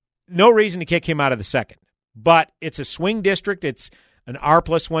 No reason to kick him out of the 2nd. But it's a swing district. It's an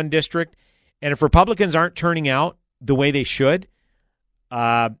R+1 district. And if Republicans aren't turning out the way they should,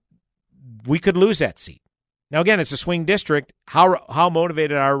 we could lose that seat. Now, again, it's a swing district. How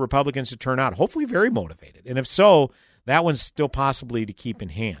motivated are Republicans to turn out? Hopefully very motivated. And if so, that one's still possibly to keep in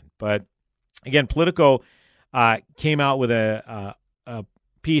hand. But, again, Politico came out with a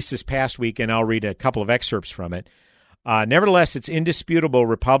piece this past week, and I'll read a couple of excerpts from it. Nevertheless, it's indisputable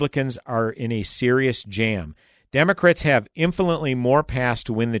Republicans are in a serious jam. Democrats have infinitely more paths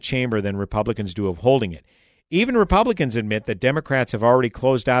to win the chamber than Republicans do of holding it. Even Republicans admit that Democrats have already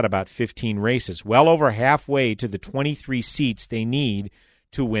closed out about 15 races, well over halfway to the 23 seats they need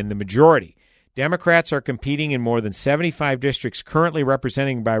to win the majority. Democrats are competing in more than 75 districts currently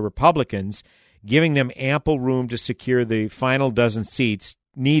represented by Republicans, giving them ample room to secure the final dozen seats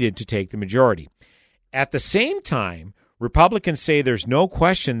needed to take the majority. At the same time, Republicans say there's no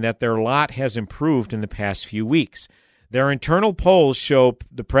question that their lot has improved in the past few weeks. Their internal polls show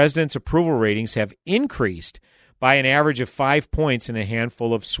the president's approval ratings have increased by an average of 5 points in a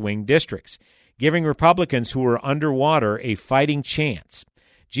handful of swing districts, giving Republicans who are underwater a fighting chance.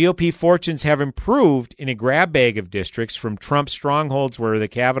 GOP fortunes have improved in a grab bag of districts from Trump strongholds where the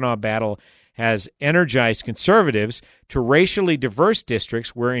Kavanaugh battle has energized conservatives to racially diverse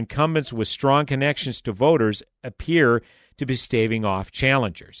districts where incumbents with strong connections to voters appear to be staving off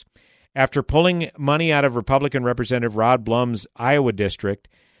challengers. After pulling money out of Republican Representative Rod Blum's Iowa district,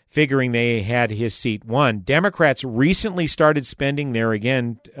 figuring they had his seat won, Democrats recently started spending there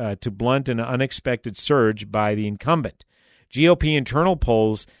again to blunt an unexpected surge by the incumbent. GOP internal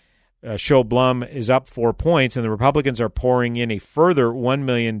polls show Blum is up 4 points, and the Republicans are pouring in a further $1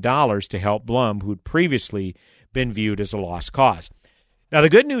 million to help Blum, who'd previously been viewed as a lost cause. Now, the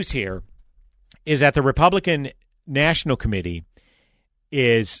good news here is that the Republican National Committee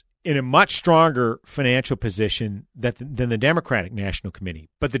is in a much stronger financial position than the Democratic National Committee.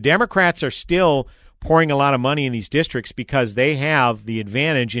 But the Democrats are still pouring a lot of money in these districts because they have the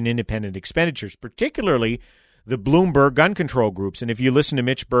advantage in independent expenditures, particularly the Bloomberg gun control groups. And if you listen to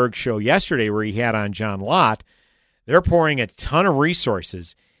Mitch Berg's show yesterday where he had on John Lott, they're pouring a ton of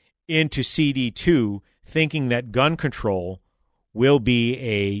resources into CD2 thinking that gun control will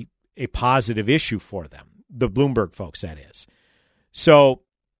be a positive issue for them, the Bloomberg folks, that is. So,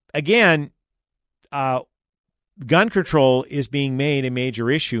 again, gun control is being made a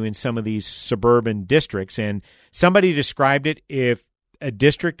major issue in some of these suburban districts. And somebody described it, if a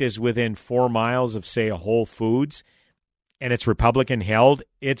district is within 4 miles of, say, a Whole Foods and it's Republican held,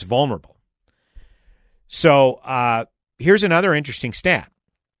 it's vulnerable. So here's another interesting stat.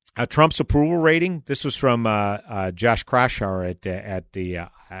 Trump's approval rating, this was from Josh Kraushaar at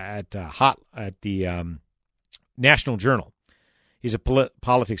the National Journal. He's a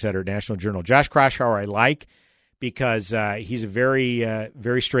politics editor at National Journal. Josh Kraushaar I like because he's a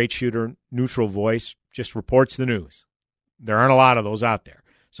very straight shooter, neutral voice, just reports the news. There aren't a lot of those out there.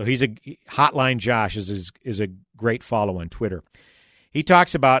 So he's Hotline Josh is a great follow on Twitter. He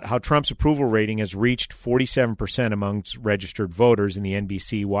talks about how Trump's approval rating has reached 47% amongst registered voters in the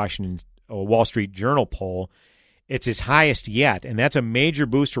NBC Wall Street Journal poll. It's his highest yet, and that's a major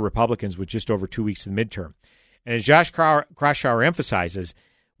boost to Republicans with just over 2 weeks of the midterm. And as Josh Kraushaar emphasizes,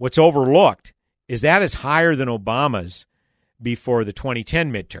 what's overlooked is that is higher than Obama's before the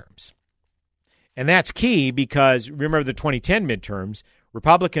 2010 midterms. And that's key because, remember the 2010 midterms,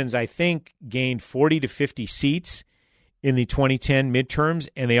 Republicans, I think, gained 40 to 50 seats in the 2010 midterms,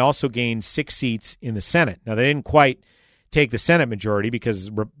 and they also gained 6 seats in the Senate. Now, they didn't quite take the Senate majority because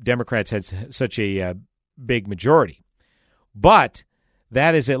Democrats had such a big majority. But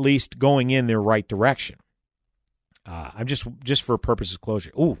that is at least going in their right direction. I'm just for purposes of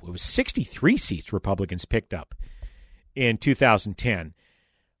closure. Ooh, it was 63 seats Republicans picked up in 2010.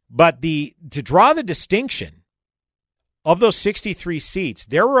 But to draw the distinction of those 63 seats,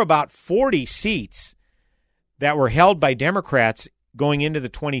 there were about 40 seats that were held by Democrats going into the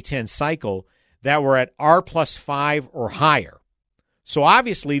 2010 cycle that were at R+5 or higher. So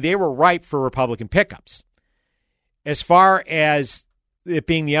obviously they were ripe for Republican pickups. As far as it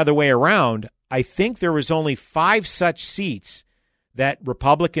being the other way around, I think there was only 5 such seats that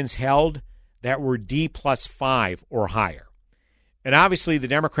Republicans held that were D+5 or higher. And obviously the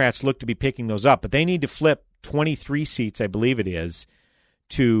Democrats look to be picking those up, but they need to flip 23 seats, I believe it is,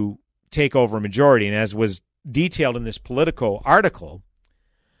 to take over a majority. And as was detailed in this Politico article,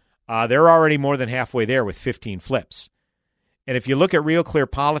 they're already more than halfway there with 15 flips. And if you look at Real Clear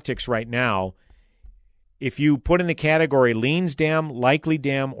Politics right now, if you put in the category leans Dem, likely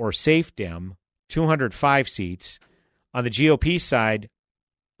Dem, or safe Dem, 205 seats. On the GOP side,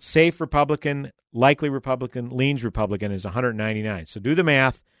 safe Republican, likely Republican, leans Republican is 199. So do the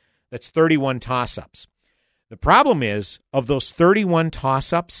math. That's 31 toss-ups. The problem is, of those 31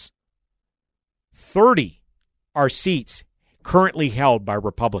 toss-ups, 30 are seats currently held by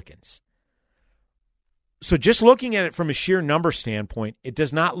Republicans. So just looking at it from a sheer number standpoint, it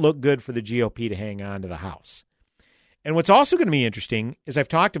does not look good for the GOP to hang on to the House. And what's also going to be interesting, as I've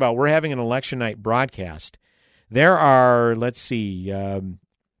talked about, we're having an election night broadcast. There are,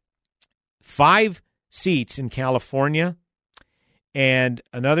 5 seats in California and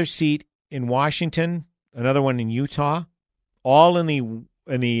another seat in Washington, another one in Utah, all in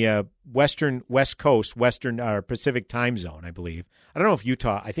the West Coast, Pacific time zone, I believe. I don't know if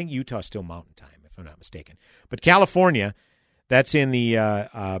I think Utah's still Mountain Time, if I'm not mistaken. But California, that's in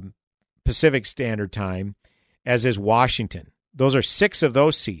the Pacific Standard Time, as is Washington. Those are 6 of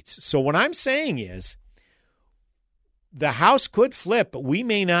those seats. So what I'm saying is the House could flip, but we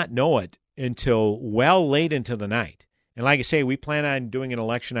may not know it until well late into the night. And like I say, we plan on doing an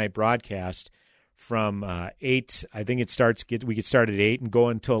election night broadcast from 8. I think we could start at 8 and go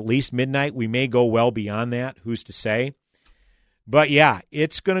until at least midnight. We may go well beyond that. Who's to say? But yeah,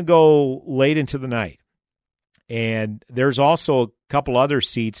 it's going to go late into the night. And there's also couple other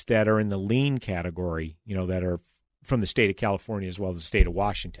seats that are in the lean category, that are from the state of California as well as the state of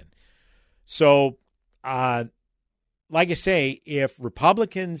Washington. So, like I say, if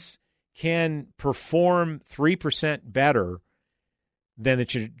Republicans can perform 3% better than the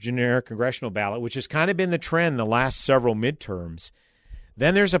generic congressional ballot, which has kind of been the trend the last several midterms,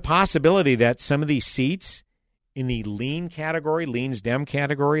 then there's a possibility that some of these seats in the lean category, leans Dem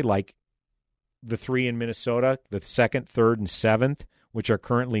category, like the 3 in Minnesota, the 2nd, 3rd, and 7th, which are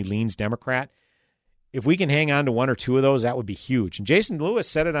currently leans Democrat, if we can hang on to 1 or 2 of those, that would be huge. And Jason Lewis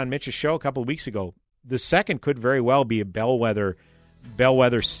said it on Mitch's show a couple of weeks ago. The 2nd could very well be a bellwether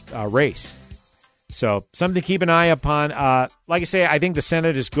race. So something to keep an eye upon. Like I say, I think the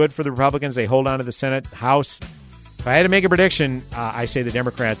Senate is good for the Republicans. They hold on to the Senate. House, if I had to make a prediction, I say the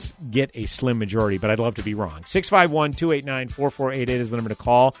Democrats get a slim majority, but I'd love to be wrong. 651-289-4488 is the number to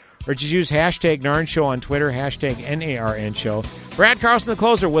call. Or just use hashtag Narn Show on Twitter, hashtag NARN Show. Brad Carlson, the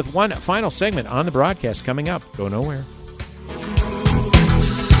closer, with one final segment on the broadcast coming up. Go nowhere.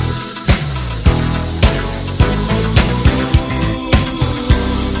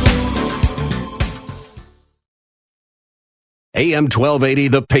 AM 1280,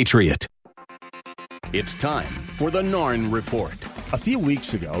 The Patriot. It's time for the Narn Report. A few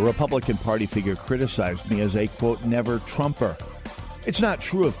weeks ago, a Republican Party figure criticized me as a, quote, never Trumper. It's not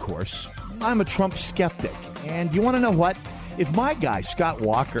true, of course. I'm a Trump skeptic. And you want to know what? If my guy, Scott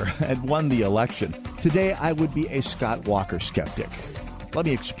Walker, had won the election, today I would be a Scott Walker skeptic. Let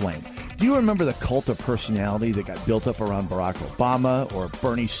me explain. Do you remember the cult of personality that got built up around Barack Obama or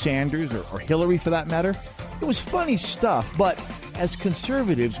Bernie Sanders or Hillary, for that matter? It was funny stuff, but as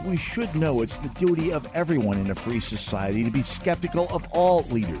conservatives, we should know it's the duty of everyone in a free society to be skeptical of all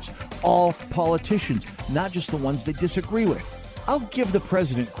leaders, all politicians, not just the ones they disagree with. I'll give the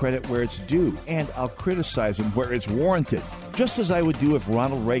president credit where it's due, and I'll criticize him where it's warranted, just as I would do if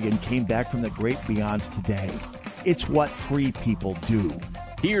Ronald Reagan came back from the great beyond today. It's what free people do.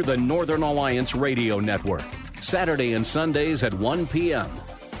 Hear the Northern Alliance Radio Network, Saturday and Sundays at 1 p.m.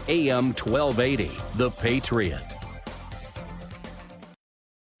 AM 1280, The Patriot.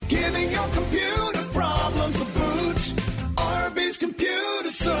 Giving your computer problems the boot. Arby's Computer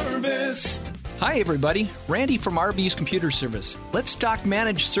Service. Hi, everybody. Randy from RB's Computer Service. Let's talk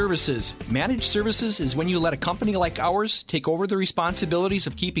managed services. Managed services is when you let a company like ours take over the responsibilities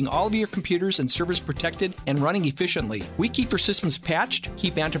of keeping all of your computers and servers protected and running efficiently. We keep your systems patched,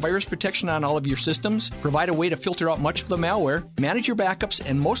 keep antivirus protection on all of your systems, provide a way to filter out much of the malware, manage your backups,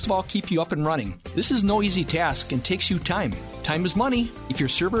 and most of all, keep you up and running. This is no easy task and takes you time. Time is money. If your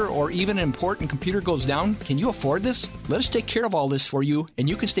server or even an important computer goes down, can you afford this? Let us take care of all this for you, and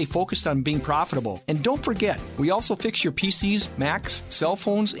you can stay focused on being profitable. And don't forget, we also fix your PCs, Macs, cell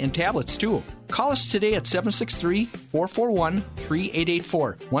phones, and tablets too. Call us today at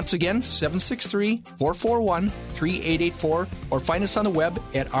 763-441-3884. Once again, 763-441-3884, or find us on the web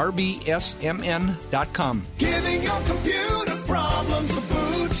at rbsmn.com. Giving your computer problems the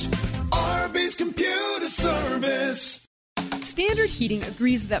boot. Arby's Computer Service. Standard Heating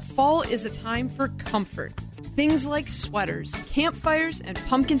agrees that fall is a time for comfort. Things like sweaters, campfires, and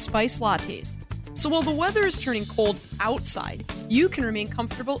pumpkin spice lattes. So while the weather is turning cold outside, you can remain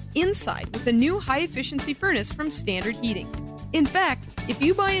comfortable inside with a new high-efficiency furnace from Standard Heating. In fact, if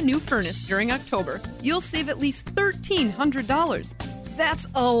you buy a new furnace during October, you'll save at least $1,300. That's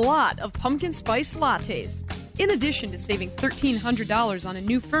a lot of pumpkin spice lattes. In addition to saving $1,300 on a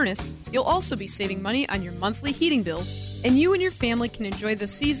new furnace, you'll also be saving money on your monthly heating bills, and you and your family can enjoy the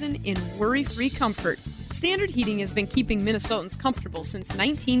season in worry-free comfort. Standard Heating has been keeping Minnesotans comfortable since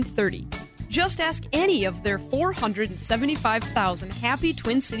 1930. Just ask any of their 475,000 happy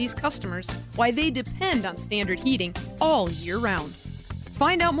Twin Cities customers why they depend on Standard Heating all year round.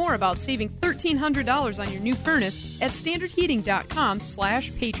 Find out more about saving $1,300 on your new furnace at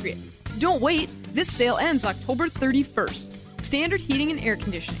standardheating.com/patriot. Don't wait. This sale ends October 31st. Standard Heating and Air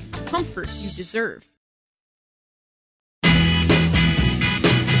Conditioning. Comfort you deserve.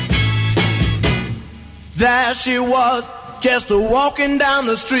 There she was, just walking down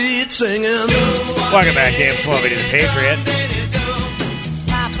the street singing. Welcome back to AM 1280 The Patriot.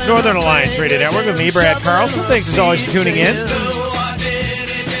 Northern Alliance Radio Network with me, Brad Carlson. Thanks as always for tuning in.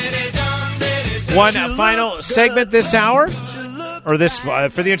 One final segment this hour, or this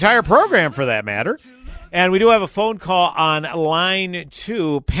for the entire program for that matter. And we do have a phone call on line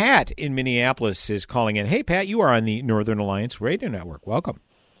 2. Pat in Minneapolis is calling in. Hey, Pat, you are on the Northern Alliance Radio Network. Welcome.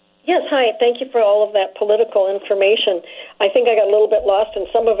 Yes, hi. Thank you for all of that political information. I think I got a little bit lost in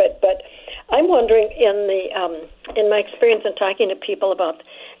some of it, but I'm wondering, in my experience in talking to people about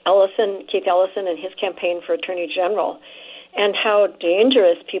Keith Ellison and his campaign for Attorney General, and how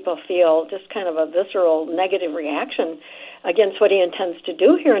dangerous people feel, just kind of a visceral negative reaction against what he intends to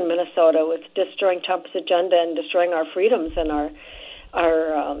do here in Minnesota with destroying Trump's agenda and destroying our freedoms and our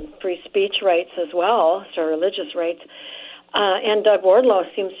free speech rights as well, so our religious rights. And Doug Wardlow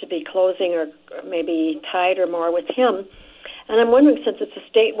seems to be closing or maybe tied or more with him. And I'm wondering, since it's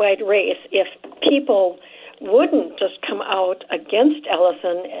a statewide race, if people wouldn't just come out against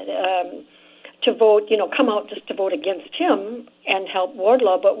Ellison to vote, come out just to vote against him and help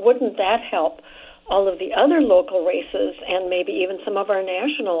Wardlow, but wouldn't that help all of the other local races and maybe even some of our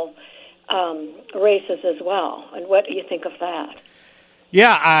national races as well? And what do you think of that?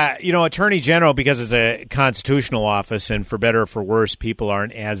 Yeah, Attorney General, because it's a constitutional office, and for better or for worse, people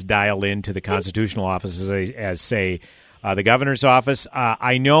aren't as dialed into the constitutional office as say, the governor's office.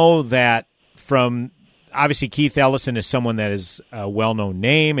 I know that from, obviously, Keith Ellison is someone that is a well-known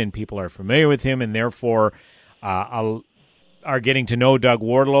name, and people are familiar with him, and therefore are getting to know Doug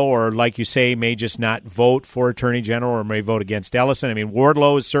Wardlow, or, like you say, may just not vote for Attorney General or may vote against Ellison. I mean,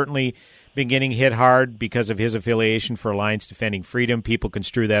 Wardlow has certainly been getting hit hard because of his affiliation for Alliance Defending Freedom. People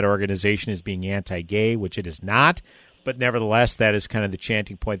construe that organization as being anti-gay, which it is not, but nevertheless, that is kind of the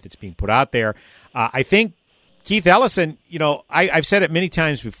chanting point that's being put out there. I think Keith Ellison, I've said it many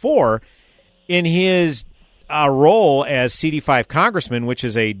times before, in his role as CD5 congressman, which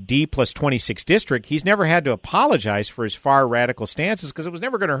is a D plus 26 district, he's never had to apologize for his far radical stances because it was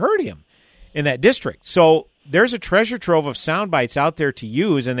never going to hurt him in that district. So there's a treasure trove of sound bites out there to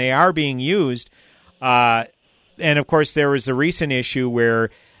use, and they are being used. And, of course, there was the recent issue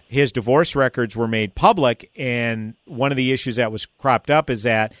where his divorce records were made public, and one of the issues that was cropped up is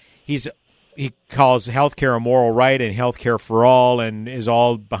that he calls healthcare a moral right and healthcare for all, and is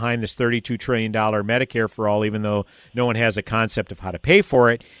all behind this $32 trillion Medicare for all, even though no one has a concept of how to pay for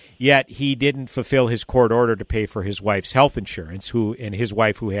it. Yet he didn't fulfill his court order to pay for his wife's health insurance, and his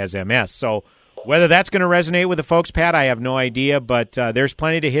wife who has MS. So whether that's going to resonate with the folks, Pat, I have no idea, but there's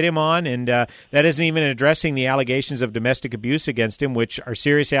plenty to hit him on, and that isn't even addressing the allegations of domestic abuse against him, which are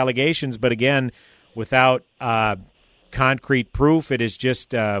serious allegations, but again, without concrete proof, it is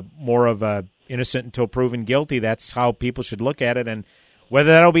just more of a innocent until proven guilty. That's how people should look at it, and whether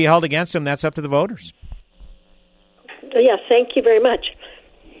that'll be held against him, that's up to the voters. Yes, thank you very much.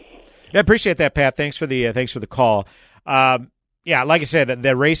 I appreciate that, Pat. Thanks for the call. Yeah, like I said,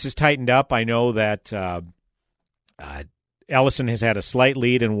 the race has tightened up. I know that Ellison has had a slight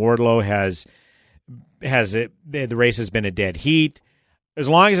lead, and Wardlow the race has been a dead heat. As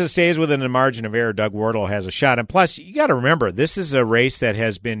long as it stays within the margin of error, Doug Wardlow has a shot. And plus, you got to remember, this is a race that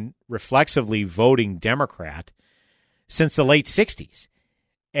has been reflexively voting Democrat since the late 60s.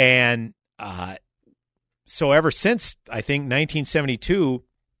 And so ever since, I think, 1972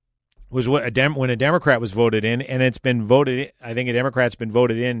 was when a Democrat was voted in, and it's been voted, I think a Democrat's been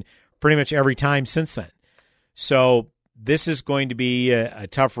voted in pretty much every time since then. So this is going to be a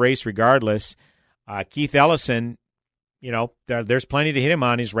tough race regardless. Keith Ellison, there's plenty to hit him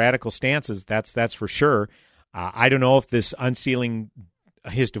on his radical stances. That's for sure. I don't know if this unsealing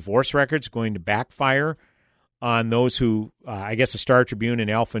his divorce record is going to backfire on those who, I guess the Star Tribune and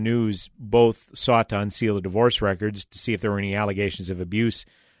Alpha News both sought to unseal the divorce records to see if there were any allegations of abuse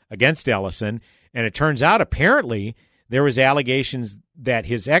against Ellison. And it turns out apparently there was allegations that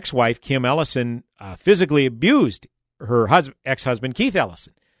his ex-wife, Kim Ellison, physically abused her ex-husband, Keith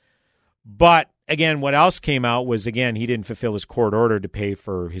Ellison. But again, what else came out was, again, he didn't fulfill his court order to pay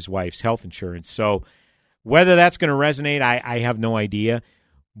for his wife's health insurance. So whether that's going to resonate, I have no idea.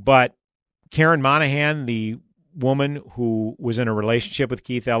 But Karen Monahan, the woman who was in a relationship with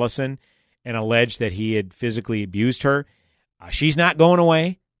Keith Ellison and alleged that he had physically abused her, she's not going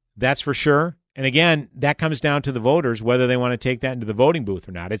away. That's for sure. And again, that comes down to the voters, whether they want to take that into the voting booth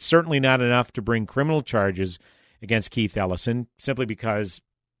or not. It's certainly not enough to bring criminal charges against Keith Ellison, simply because,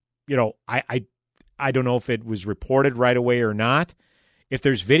 I don't know if it was reported right away or not. If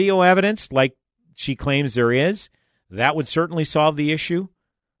there's video evidence, like she claims there is, that would certainly solve the issue.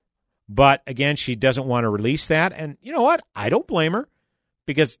 But again, she doesn't want to release that. And you know what? I don't blame her,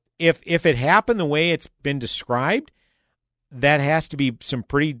 because if it happened the way it's been described, that has to be some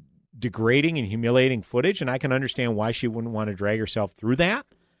pretty degrading and humiliating footage, and I can understand why she wouldn't want to drag herself through that.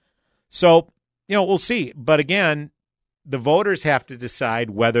 So, we'll see. But again, the voters have to decide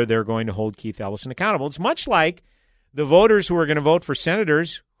whether they're going to hold Keith Ellison accountable. It's much like the voters who are going to vote for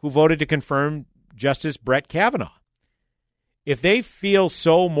senators who voted to confirm Justice Brett Kavanaugh. If they feel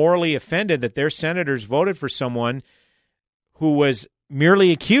so morally offended that their senators voted for someone who was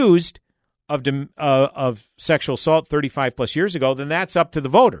merely accused of sexual assault 35 plus years ago, then that's up to the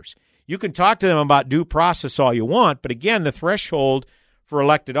voters. You can talk to them about due process all you want, but again, the threshold for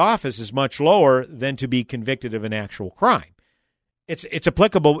elected office is much lower than to be convicted of an actual crime. It's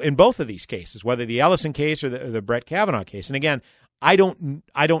applicable in both of these cases, whether the Ellison case or the Brett Kavanaugh case. And again, I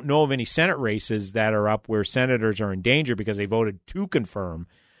don't know of any Senate races that are up where senators are in danger because they voted to confirm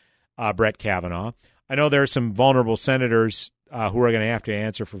Brett Kavanaugh. I know there are some vulnerable senators who are going to have to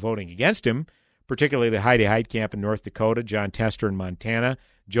answer for voting against him, particularly the Heidi Heitkamp in North Dakota, John Tester in Montana,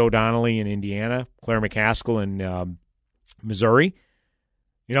 Joe Donnelly in Indiana, Claire McCaskill in Missouri.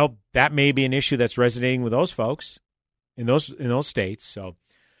 You know, that may be an issue that's resonating with those folks in those states. So,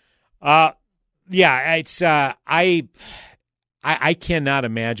 it's I cannot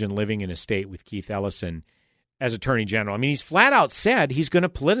imagine living in a state with Keith Ellison as Attorney General. I mean, he's flat out said he's going to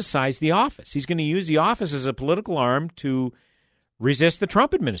politicize the office. He's going to use the office as a political arm to resist the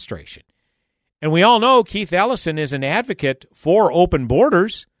Trump administration. And we all know Keith Ellison is an advocate for open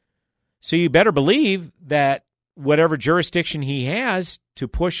borders, so you better believe that whatever jurisdiction he has to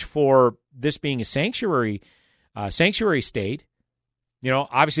push for this being a sanctuary state, you know,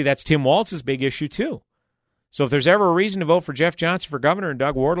 obviously that's Tim Walz's big issue too. So if there's ever a reason to vote for Jeff Johnson for governor and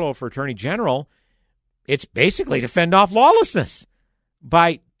Doug Wardlow for attorney general, it's basically to fend off lawlessness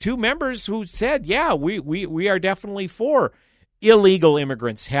by two members who said, yeah, we are definitely for illegal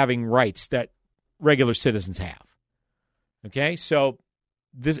immigrants having rights that regular citizens have. Okay, so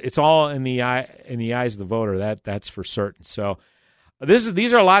it's all in the eyes of the voter. That's for certain. So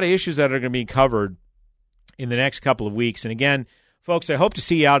these are a lot of issues that are going to be covered in the next couple of weeks. And again, folks, I hope to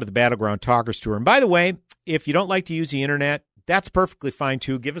see you out at the Battleground Talkers Tour. And by the way, if you don't like to use the internet, that's perfectly fine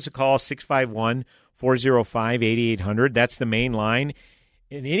too. Give us a call, 651-405-8800. That's the main line.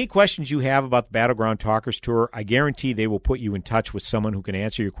 And any questions you have about the Battleground Talkers Tour, I guarantee they will put you in touch with someone who can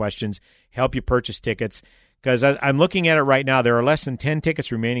answer your questions, help you purchase tickets. Because I'm looking at it right now, there are less than 10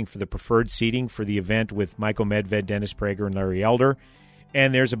 tickets remaining for the preferred seating for the event with Michael Medved, Dennis Prager, and Larry Elder.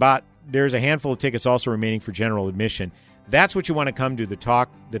 And there's a handful of tickets also remaining for general admission. That's what you want to come to, the talk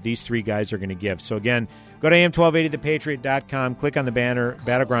that these three guys are going to give. So again, go to am1280thepatriot.com, click on the banner,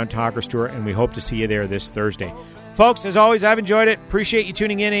 Battleground Talkers Tour, and we hope to see you there this Thursday. Folks, as always, I've enjoyed it. Appreciate you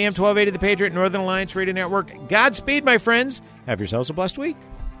tuning in. AM 1280 The Patriot, Northern Alliance Radio Network. Godspeed, my friends. Have yourselves a blessed week.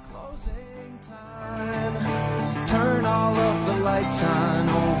 Turn all of the lights on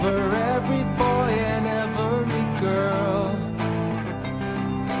over every boy and every girl.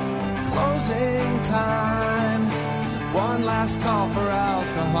 Closing time. One last call for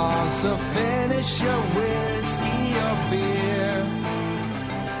alcohol, so finish your whiskey or beer.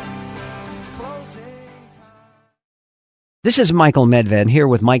 This is Michael Medved here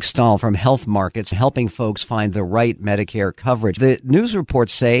with Mike Stahl from Health Markets, helping folks find the right Medicare coverage. The news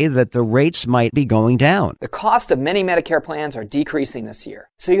reports say that the rates might be going down. The cost of many Medicare plans are decreasing this year.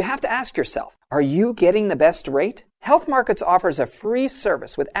 So you have to ask yourself, are you getting the best rate? Health Markets offers a free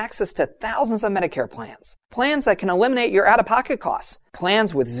service with access to thousands of Medicare plans. Plans that can eliminate your out-of-pocket costs.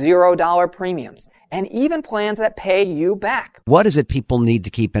 Plans with $0 premiums. And even plans that pay you back. What is it people need to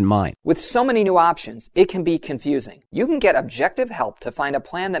keep in mind? With so many new options, it can be confusing. You can get objective help to find a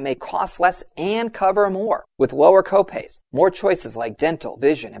plan that may cost less and cover more. With lower copays, more choices like dental,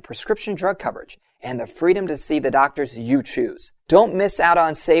 vision, and prescription drug coverage, and the freedom to see the doctors you choose. Don't miss out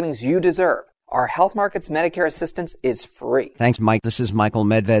on savings you deserve. Our Health Markets Medicare assistance is free. Thanks, Mike. This is Michael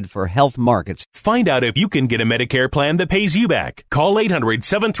Medved for Health Markets. Find out if you can get a Medicare plan that pays you back. Call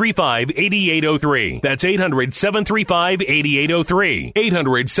 800-735-8803. That's 800-735-8803.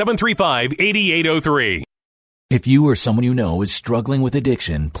 800-735-8803. If you or someone you know is struggling with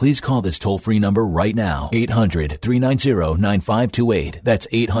addiction, please call this toll-free number right now. 800-390-9528. That's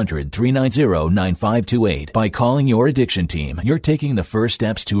 800-390-9528. By calling your addiction team, you're taking the first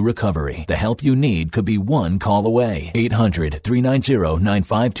steps to recovery. The help you need could be one call away.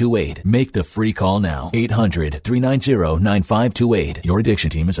 800-390-9528. Make the free call now. 800-390-9528. Your addiction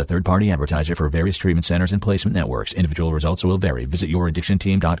team is a third-party advertiser for various treatment centers and placement networks. Individual results will vary. Visit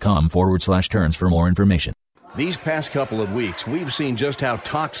youraddictionteam.com/terms for more information. These past couple of weeks, we've seen just how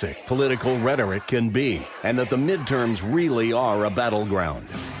toxic political rhetoric can be, and that the midterms really are a battleground.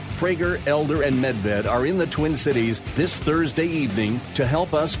 Prager, Elder, and Medved are in the Twin Cities this Thursday evening to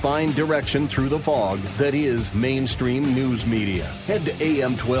help us find direction through the fog that is mainstream news media. Head to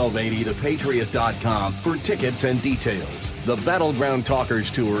am1280thepatriot.com for tickets and details. The Battleground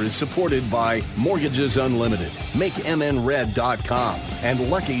Talkers Tour is supported by Mortgages Unlimited, MakeMNRed.com, and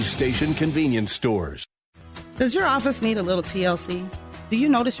Lucky's Station Convenience Stores. Does your office need a little TLC? Do you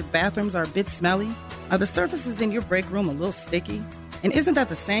notice your bathrooms are a bit smelly? Are the surfaces in your break room a little sticky? And isn't that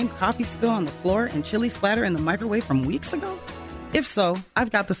the same coffee spill on the floor and chili splatter in the microwave from weeks ago? If so,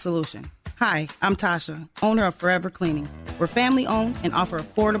 I've got the solution. Hi, I'm Tasha, owner of Forever Cleaning. We're family-owned and offer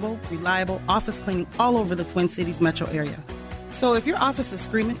affordable, reliable office cleaning all over the Twin Cities metro area. So if your office is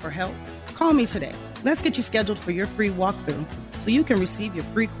screaming for help, call me today. Let's get you scheduled for your free walkthrough so you can receive your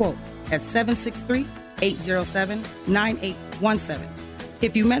free quote at 763-807-9817.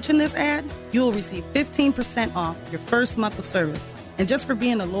 If you mention this ad, you'll receive 15% off your first month of service. And just for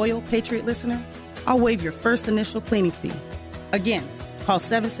being a loyal Patriot listener, I'll waive your first initial cleaning fee. Again, call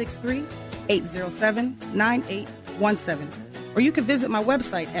 763-807-9817. Or you can visit my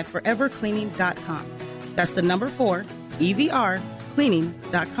website at forevercleaning.com. That's the number 4, EVR,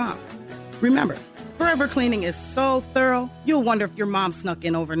 cleaning.com. Remember, Forever Cleaning is so thorough, you'll wonder if your mom snuck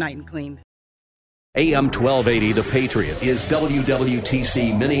in overnight and cleaned. AM 1280, The Patriot, is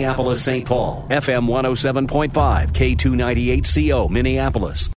WWTC Minneapolis, St. Paul. FM 107.5, K298CO,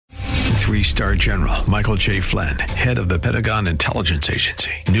 Minneapolis. 3-star General Michael J. Flynn, head of the Pentagon Intelligence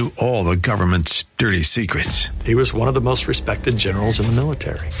Agency, knew all the government's dirty secrets. He was one of the most respected generals in the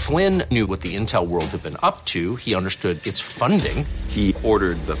military. Flynn knew what the intel world had been up to. He understood its funding. He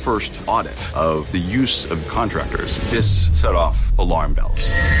ordered the first audit of the use of contractors. This set off alarm bells.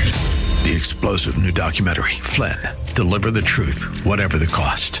 The explosive new documentary, Flynn, Deliver the Truth, Whatever the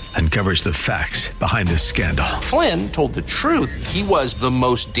Cost, uncovers the facts behind this scandal. Flynn told the truth. He was the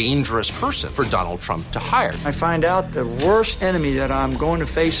most dangerous person for Donald Trump to hire. I find out the worst enemy that I'm going to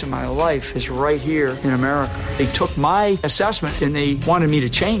face in my life is right here in America. They took my assessment and they wanted me to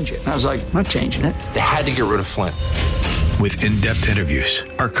change it. And I was like, I'm not changing it. They had to get rid of Flynn. With in-depth interviews,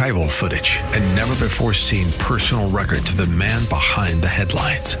 archival footage, and never-before-seen personal records of the man behind the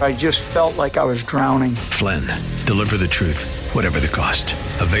headlines. I just felt like I was drowning. Flynn, Deliver the Truth, Whatever the Cost.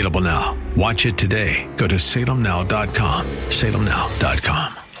 Available now. Watch it today. Go to salemnow.com.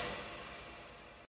 salemnow.com.